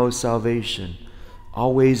duty and our salvation,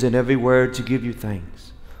 always and everywhere to give you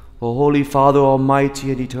thanks. O Holy Father,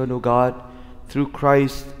 Almighty and eternal God, through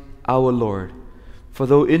Christ our Lord. For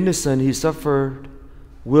though innocent, he suffered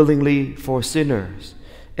willingly for sinners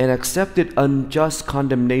and accepted unjust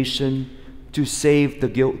condemnation to save the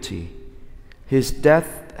guilty. His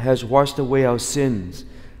death has washed away our sins,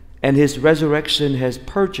 and his resurrection has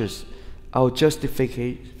purchased our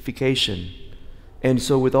justification. And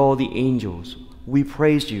so with all the angels, we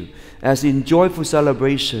praise you, as in joyful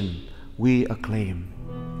celebration we acclaim.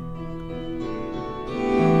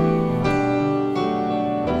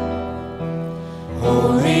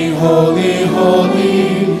 Holy, holy,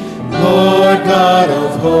 holy, Lord God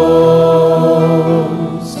of hosts.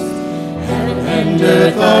 Heaven and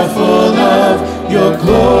earth are full of your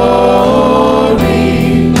glory.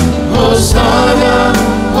 Hosanna,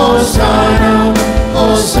 Hosanna,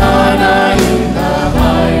 Hosanna in the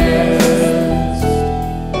highest.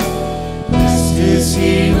 Blessed is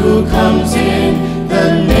he who comes in the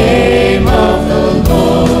name of the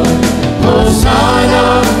Lord. Hosanna,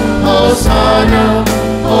 Hosanna,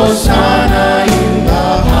 Hosanna in the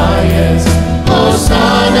highest.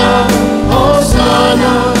 Hosanna,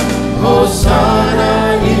 Hosanna, Hosanna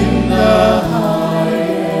in the highest.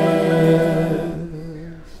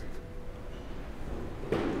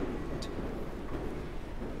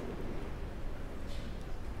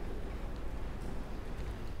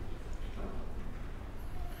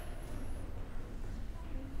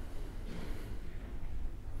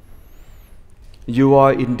 You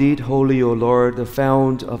are indeed holy, O Lord, the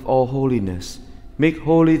fount of all holiness. Make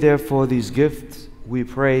holy, therefore, these gifts, we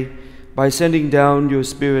pray, by sending down your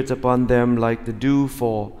Spirit upon them like the dew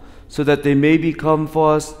fall, so that they may become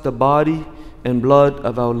for us the body and blood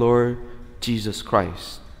of our Lord Jesus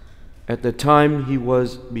Christ. At the time he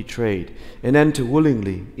was betrayed and entered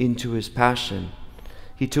willingly into his passion,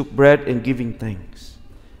 he took bread and giving thanks,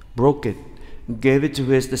 broke it, gave it to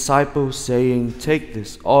his disciples, saying, "Take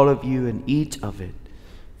this, all of you, and eat of it,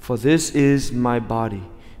 for this is my body,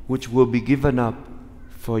 which will be given up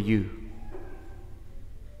for you."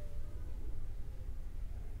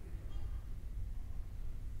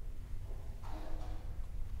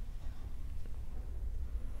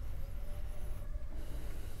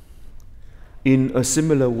 In a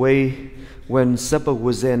similar way, when supper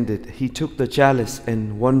was ended, he took the chalice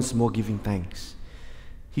and once more giving thanks,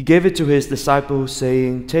 he gave it to his disciples,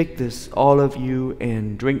 saying, "Take this, all of you,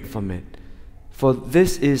 and drink from it. For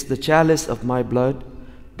this is the chalice of my blood,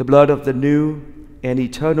 the blood of the new and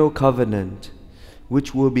eternal covenant,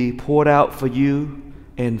 which will be poured out for you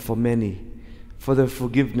and for many, for the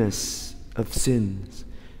forgiveness of sins.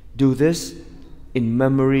 Do this in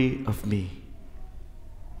memory of me."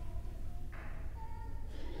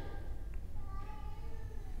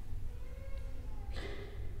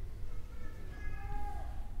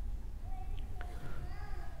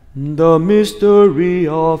 The mystery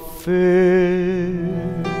of faith.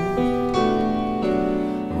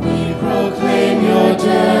 We proclaim your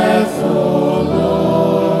death, O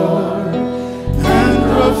Lord, and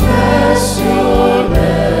profess your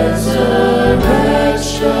resurrection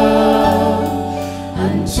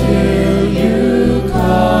until you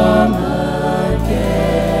come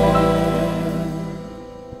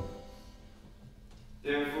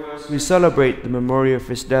celebrate the memorial of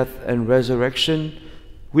his death and resurrection,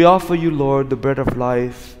 we offer you, Lord, the bread of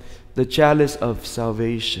life, the chalice of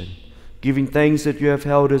salvation, giving thanks that you have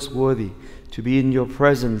held us worthy to be in your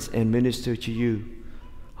presence and minister to you.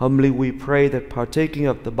 Humbly we pray that partaking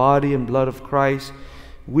of the body and blood of Christ,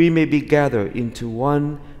 we may be gathered into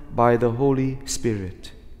one by the Holy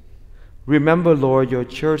Spirit. Remember, Lord, your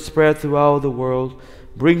church spread throughout the world.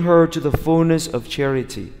 Bring her to the fullness of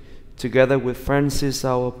charity, together with Francis,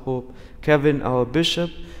 our Pope, Kevin, our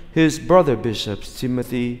Bishop, his brother bishops,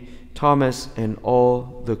 Timothy, Thomas, and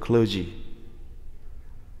all the clergy.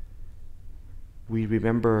 We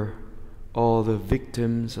remember all the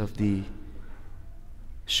victims of the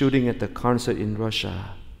shooting at the concert in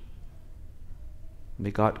Russia.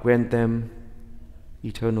 May God grant them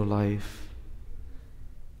eternal life.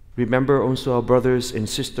 Remember also our brothers and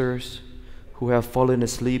sisters who have fallen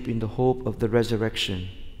asleep in the hope of the resurrection,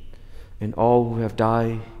 and all who have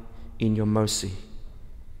died in your mercy.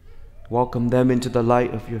 Welcome them into the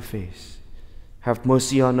light of your face. Have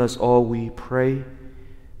mercy on us all, we pray,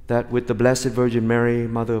 that with the Blessed Virgin Mary,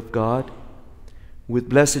 Mother of God, with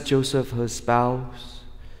Blessed Joseph, her spouse,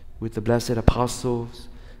 with the blessed apostles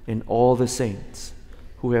and all the saints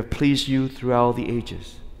who have pleased you throughout the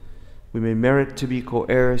ages, we may merit to be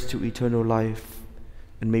co-heirs to eternal life,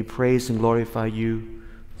 and may praise and glorify you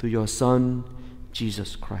through your Son,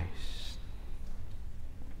 Jesus Christ.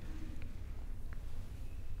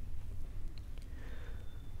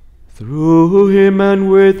 Through him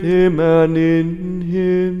and with him and in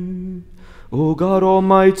him, O God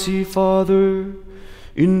Almighty Father,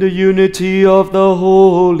 in the unity of the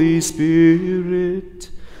Holy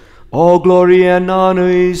Spirit, all glory and honor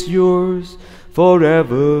is yours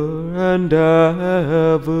forever and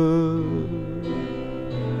ever.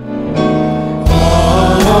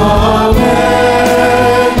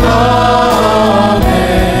 Amen,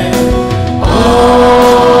 amen, amen.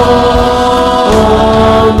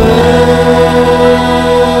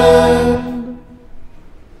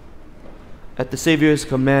 At the Savior's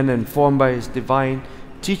command and formed by his divine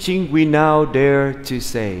teaching, we now dare to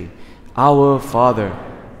say, Our Father,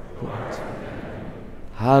 who art in heaven,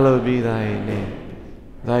 hallowed be thy name.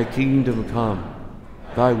 Thy kingdom come,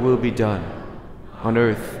 thy will be done, on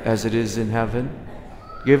earth as it is in heaven.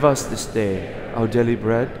 Give us this day our daily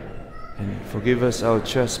bread, and forgive us our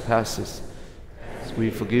trespasses, as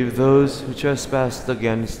we forgive those who trespass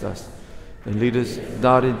against us. And lead us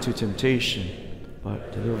not into temptation,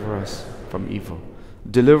 but deliver us from evil.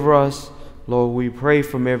 Deliver us, Lord, we pray,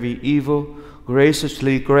 from every evil.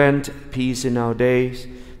 Graciously grant peace in our days,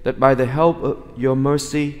 that by the help of your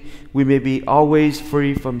mercy we may be always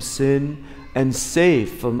free from sin and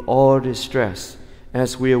safe from all distress,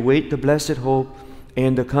 as we await the blessed hope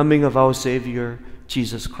and the coming of our Savior,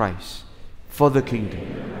 Jesus Christ. For the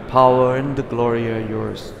kingdom, power, and the glory are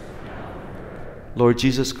yours. Lord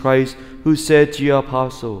Jesus Christ, who said to your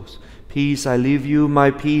apostles, Peace I leave you,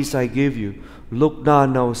 my peace I give you, look not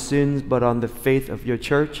on our sins, but on the faith of your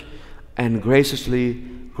church, and graciously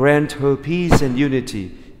grant her peace and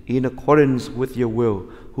unity in accordance with your will,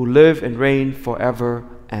 who live and reign forever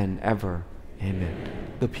and ever. Amen.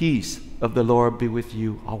 The peace of the Lord be with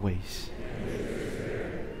you always.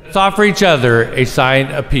 Let's offer each other a sign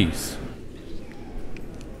of peace.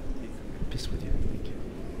 Peace with you. Thank you.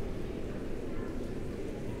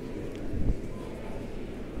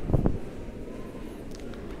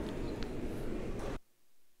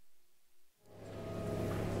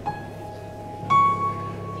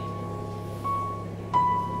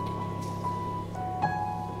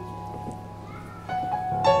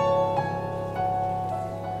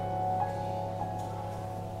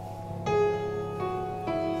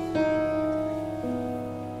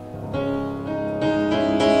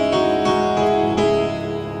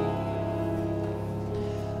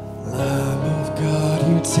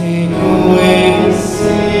 Take away the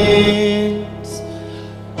sins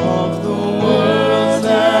of the world,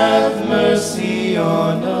 have mercy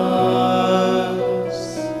on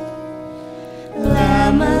us.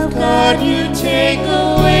 Lamb of God, you take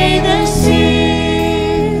away the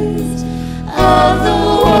sins of the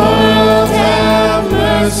world, have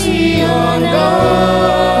mercy on us.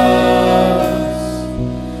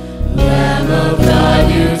 Lamb of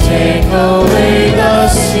God, you take away the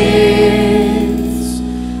sins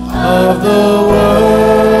of the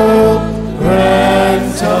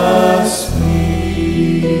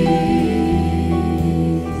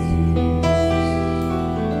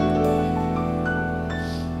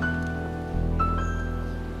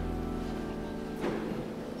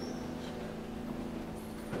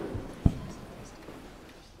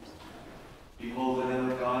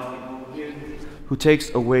who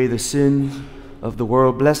takes away the sin of the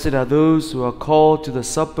world. Blessed are those who are called to the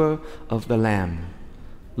supper of the Lamb.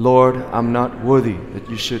 Lord, I'm not worthy that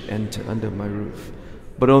you should enter under my roof,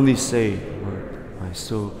 but only say a word, my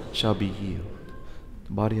soul shall be healed.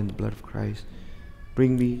 The body and the blood of Christ,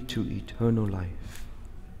 bring me to eternal life.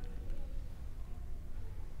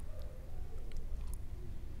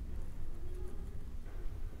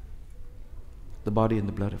 The body and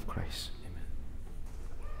the blood of Christ. Amen.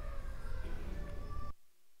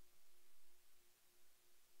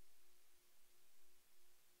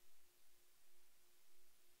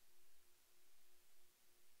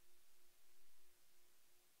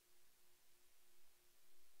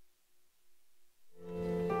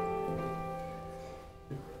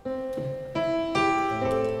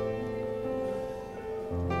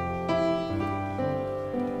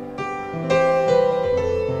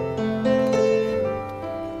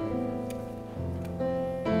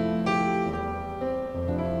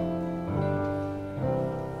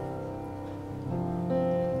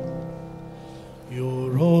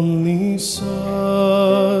 Your only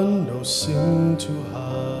Son, no sin to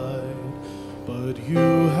hide, but you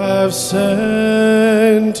have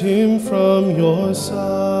sent him from your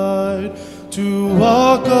side to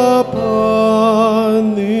walk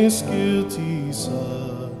upon this guilty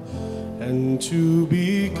Son and to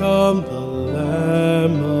become the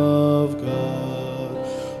Lamb of God.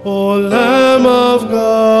 O Lamb of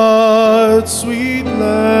God, sweet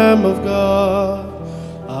Lamb of God,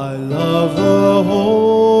 I love the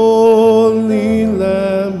holy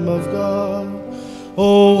Lamb of God.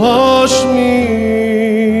 Oh, wash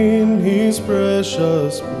me in his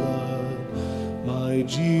precious blood, my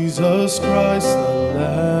Jesus Christ, the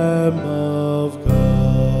Lamb of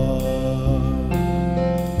God.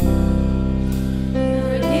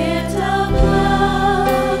 Your gift of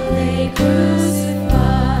love they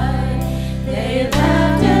crucified, they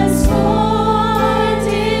laughed and scorned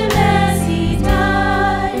him as he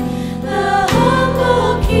died. The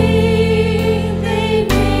humble King they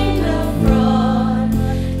made a fraud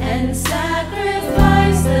and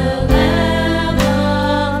sacrificed the Lamb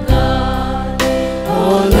of God.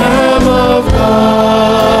 Oh, Lamb of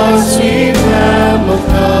God, sweet Lamb of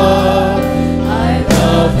God, I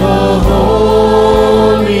love the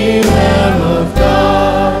holy Lamb of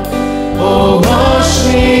God. Oh, wash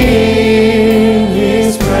me in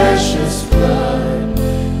his precious blood,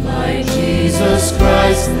 my Jesus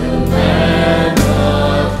Christ, the Lamb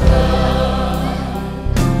of God.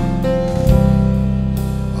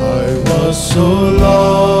 I was so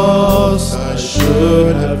lost, I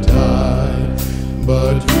should have died,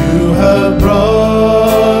 but you have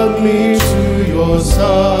brought me to your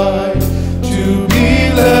side, to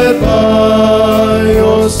be led by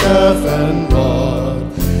your staff and rod,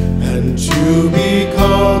 and to be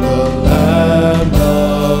called the Lamb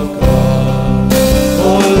of God.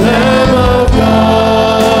 Oh, Lamb of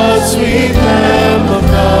God, sweet Lamb of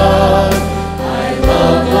God, I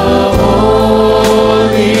love the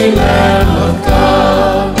holy Lamb of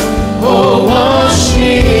God. Oh, wash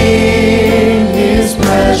me in his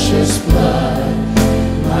precious blood,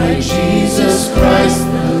 my Jesus Christ, the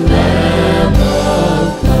Lamb of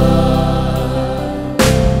God.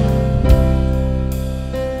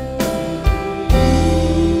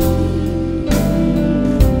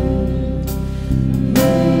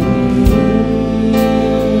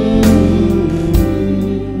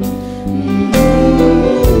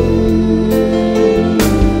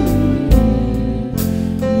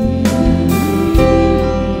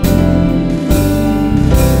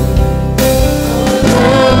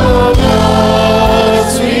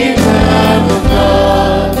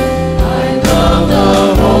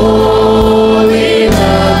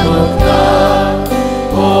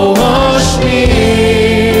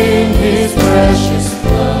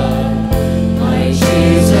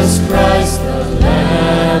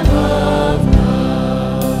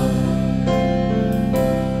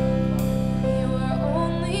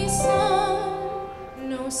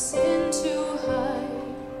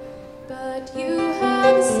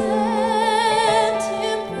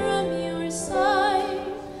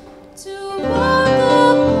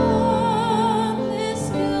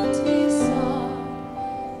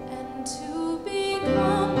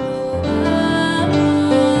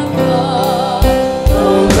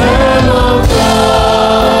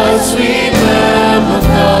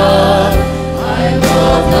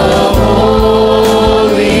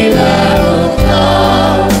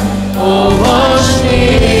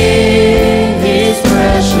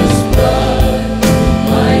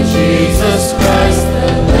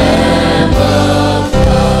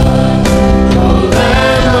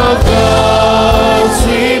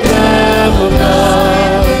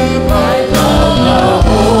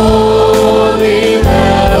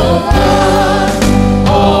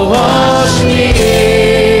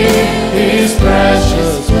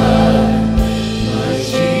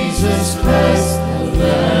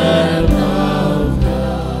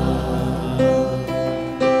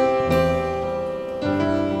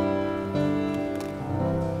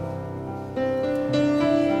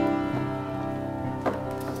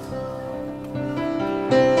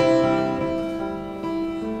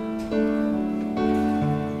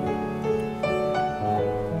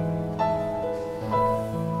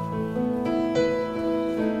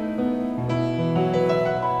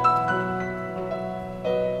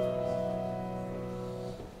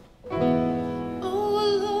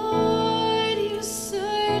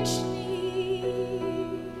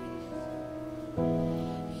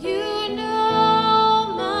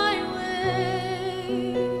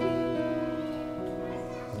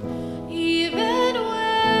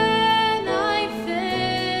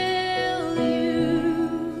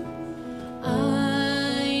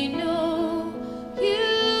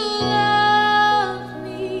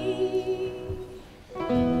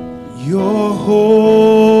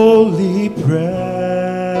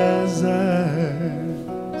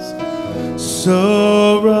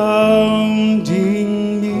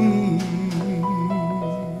 surrounding me.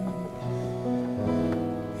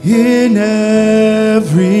 In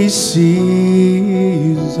every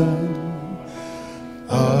season,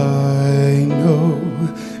 I know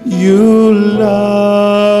you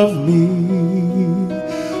love me.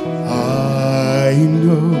 I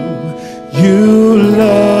know you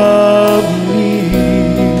love me.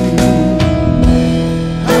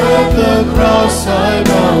 At the cross I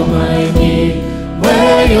bow my knee,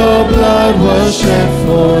 where your blood was shed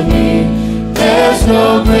for me. There's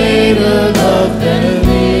no greater love than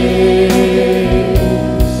this.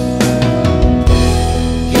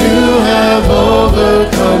 You have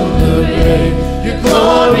overcome the grave. Your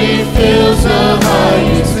glory fills the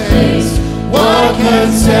highest place. What can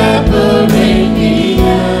separate me now?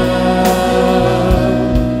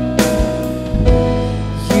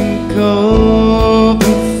 You go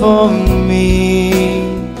before me.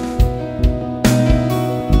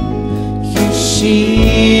 You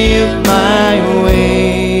shield my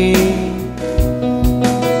way.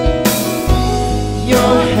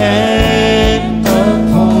 Your hand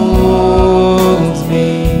upholds me.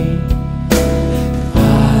 I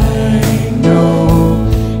know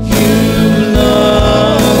you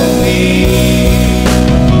love me.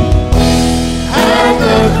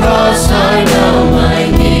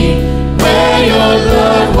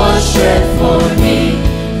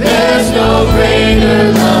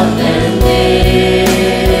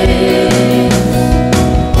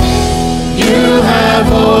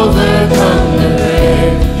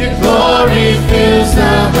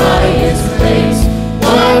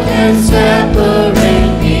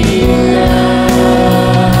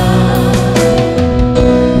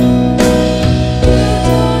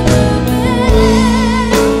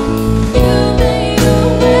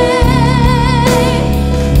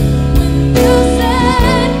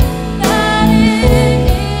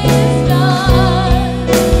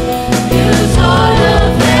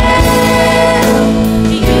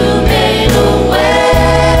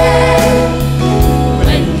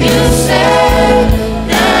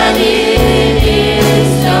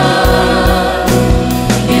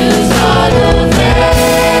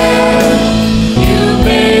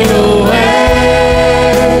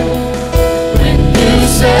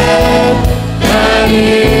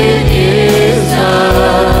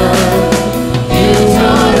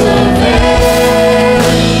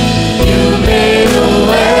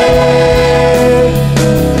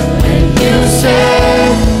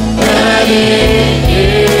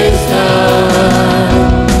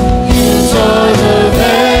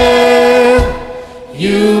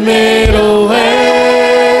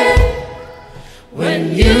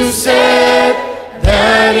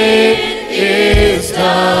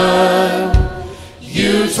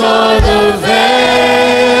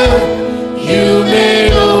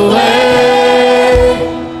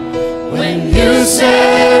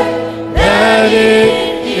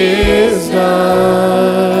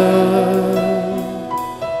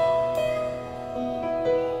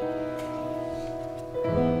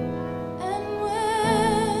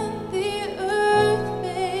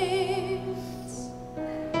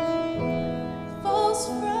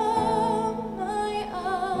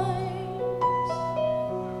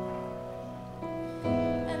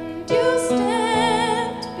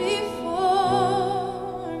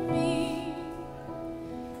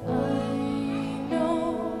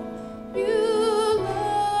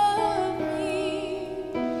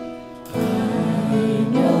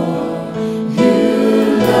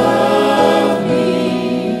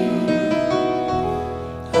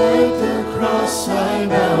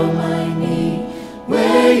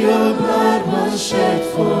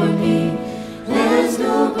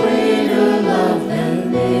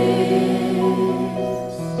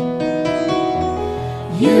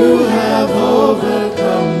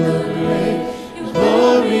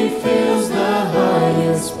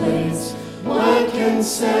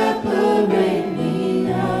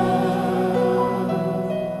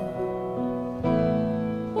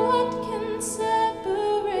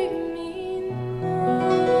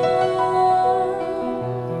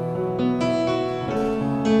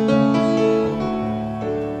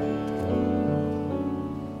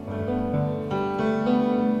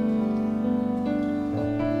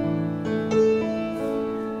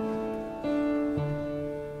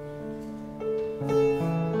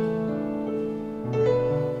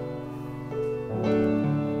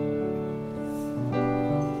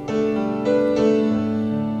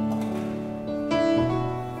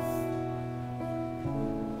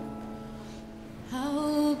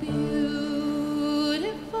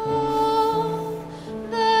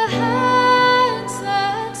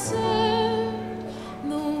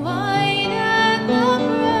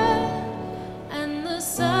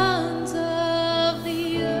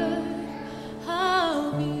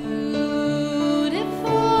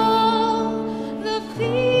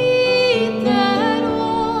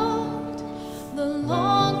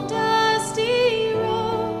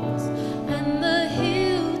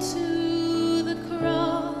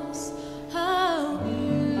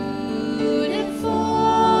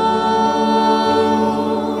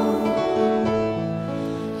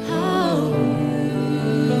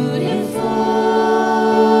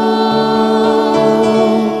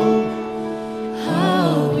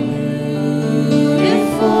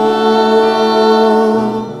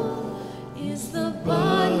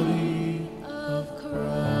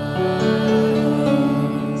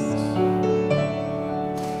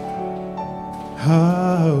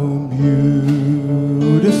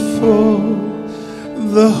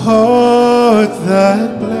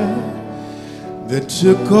 that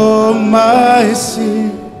took all my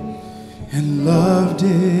sin and loved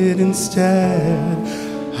it instead.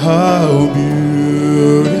 How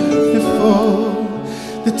beautiful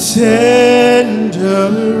the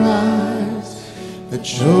tender eyes that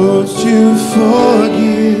chose to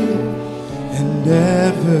forgive and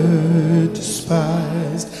never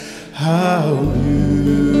despised. How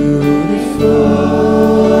beautiful.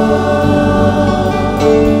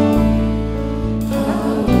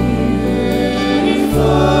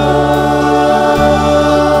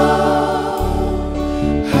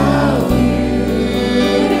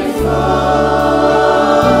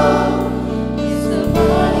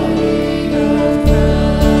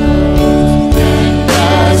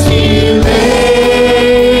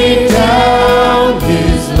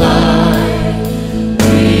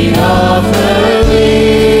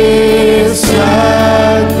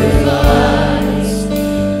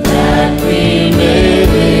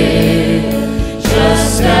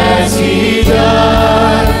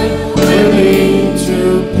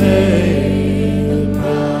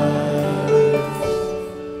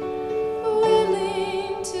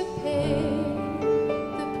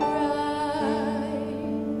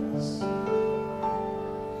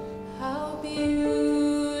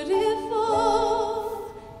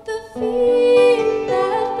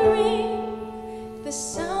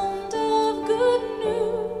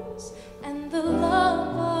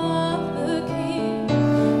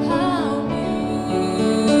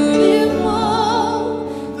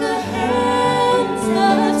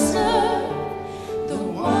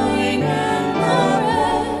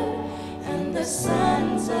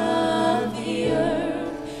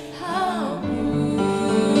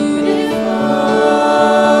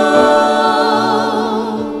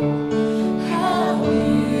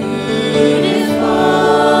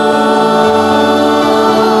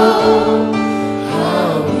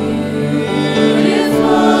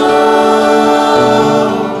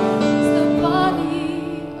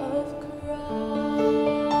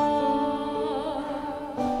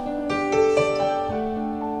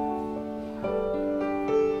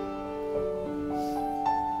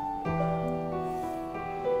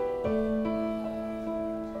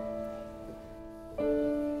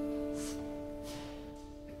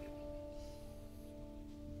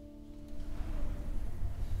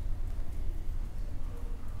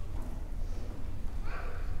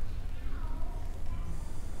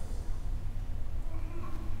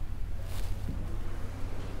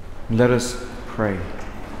 Let us pray.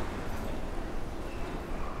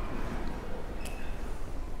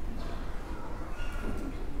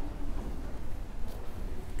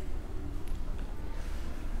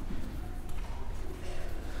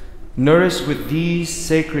 Nourished with these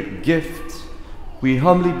sacred gifts, we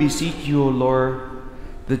humbly beseech you, O Lord,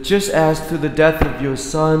 that just as through the death of your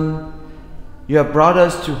Son, you have brought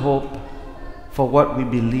us to hope for what we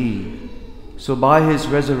believe, so by his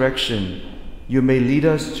resurrection, you may lead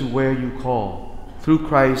us to where you call, through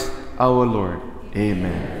Christ our Lord.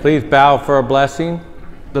 Amen. Please bow for a blessing.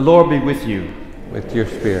 The Lord be with you. With your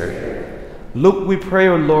spirit. Look, we pray,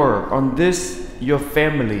 O Lord, on this your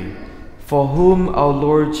family, for whom our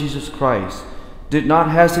Lord Jesus Christ did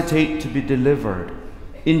not hesitate to be delivered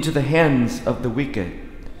into the hands of the wicked,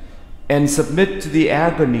 and submit to the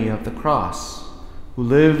agony of the cross, who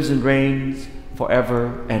lives and reigns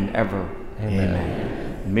forever and ever. Amen.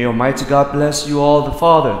 May Almighty God bless you all, the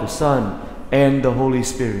Father, the Son, and the Holy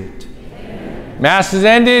Spirit. Amen. Mass is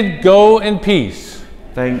ended. Go in peace.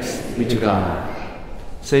 Thanks be to God.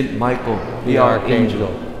 Saint Michael, the Archangel,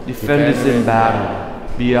 defend us in battle.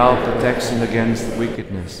 Be our protection against the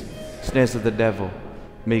wickedness, snares of the devil.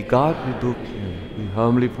 May God rebuke him, we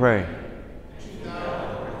humbly pray.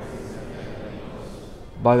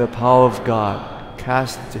 By the power of God,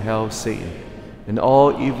 cast to hell Satan and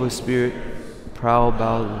all evil spirit prowl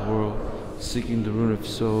about the world, seeking the ruin of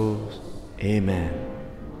souls. Amen.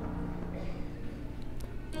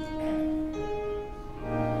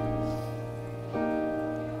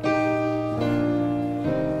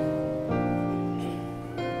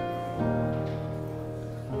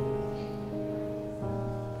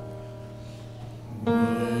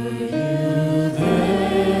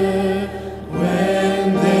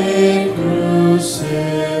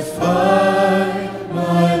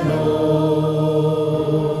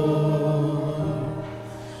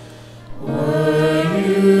 Were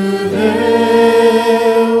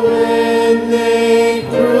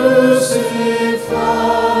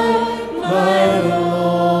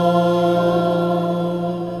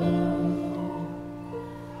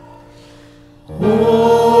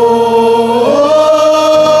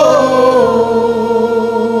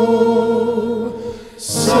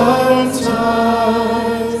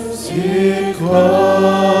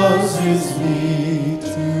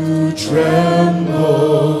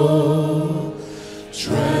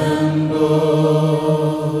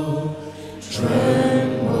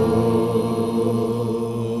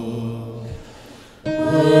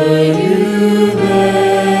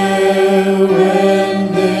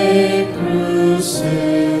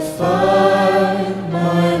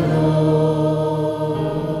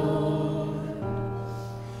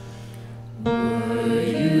Were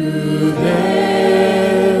you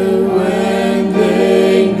there when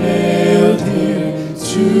they nailed him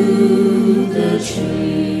to the tree?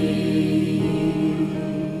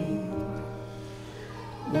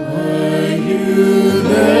 Were you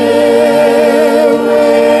there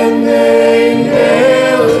when they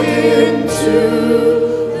nailed him to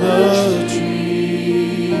the tree?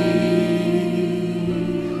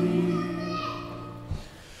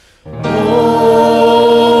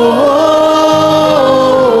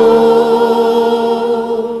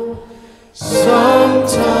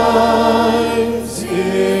 Sometimes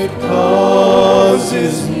it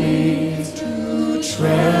causes me to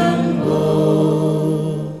tremble,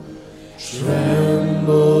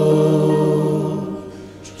 tremble,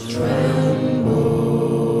 tremble.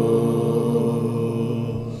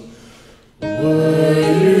 Were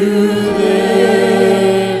you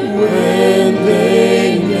there when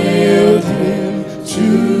they nailed him to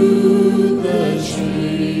the tree?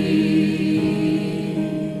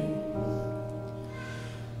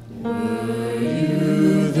 Were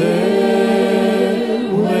you there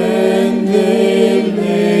when they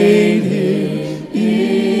laid him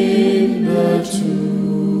in the tomb?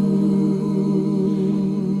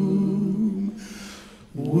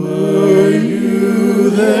 Were you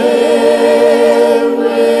there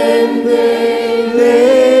when they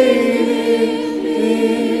laid him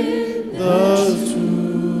in the tomb?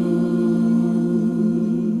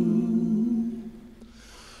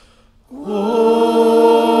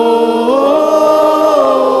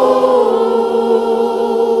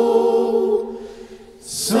 Oh,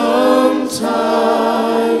 sometimes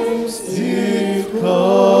it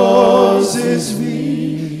causes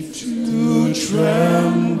me to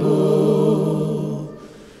tremble,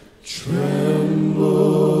 tremble,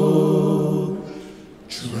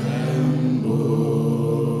 tremble.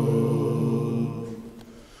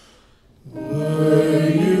 Were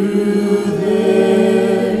you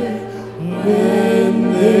there when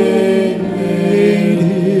they laid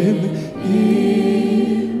him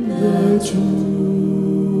in the tomb?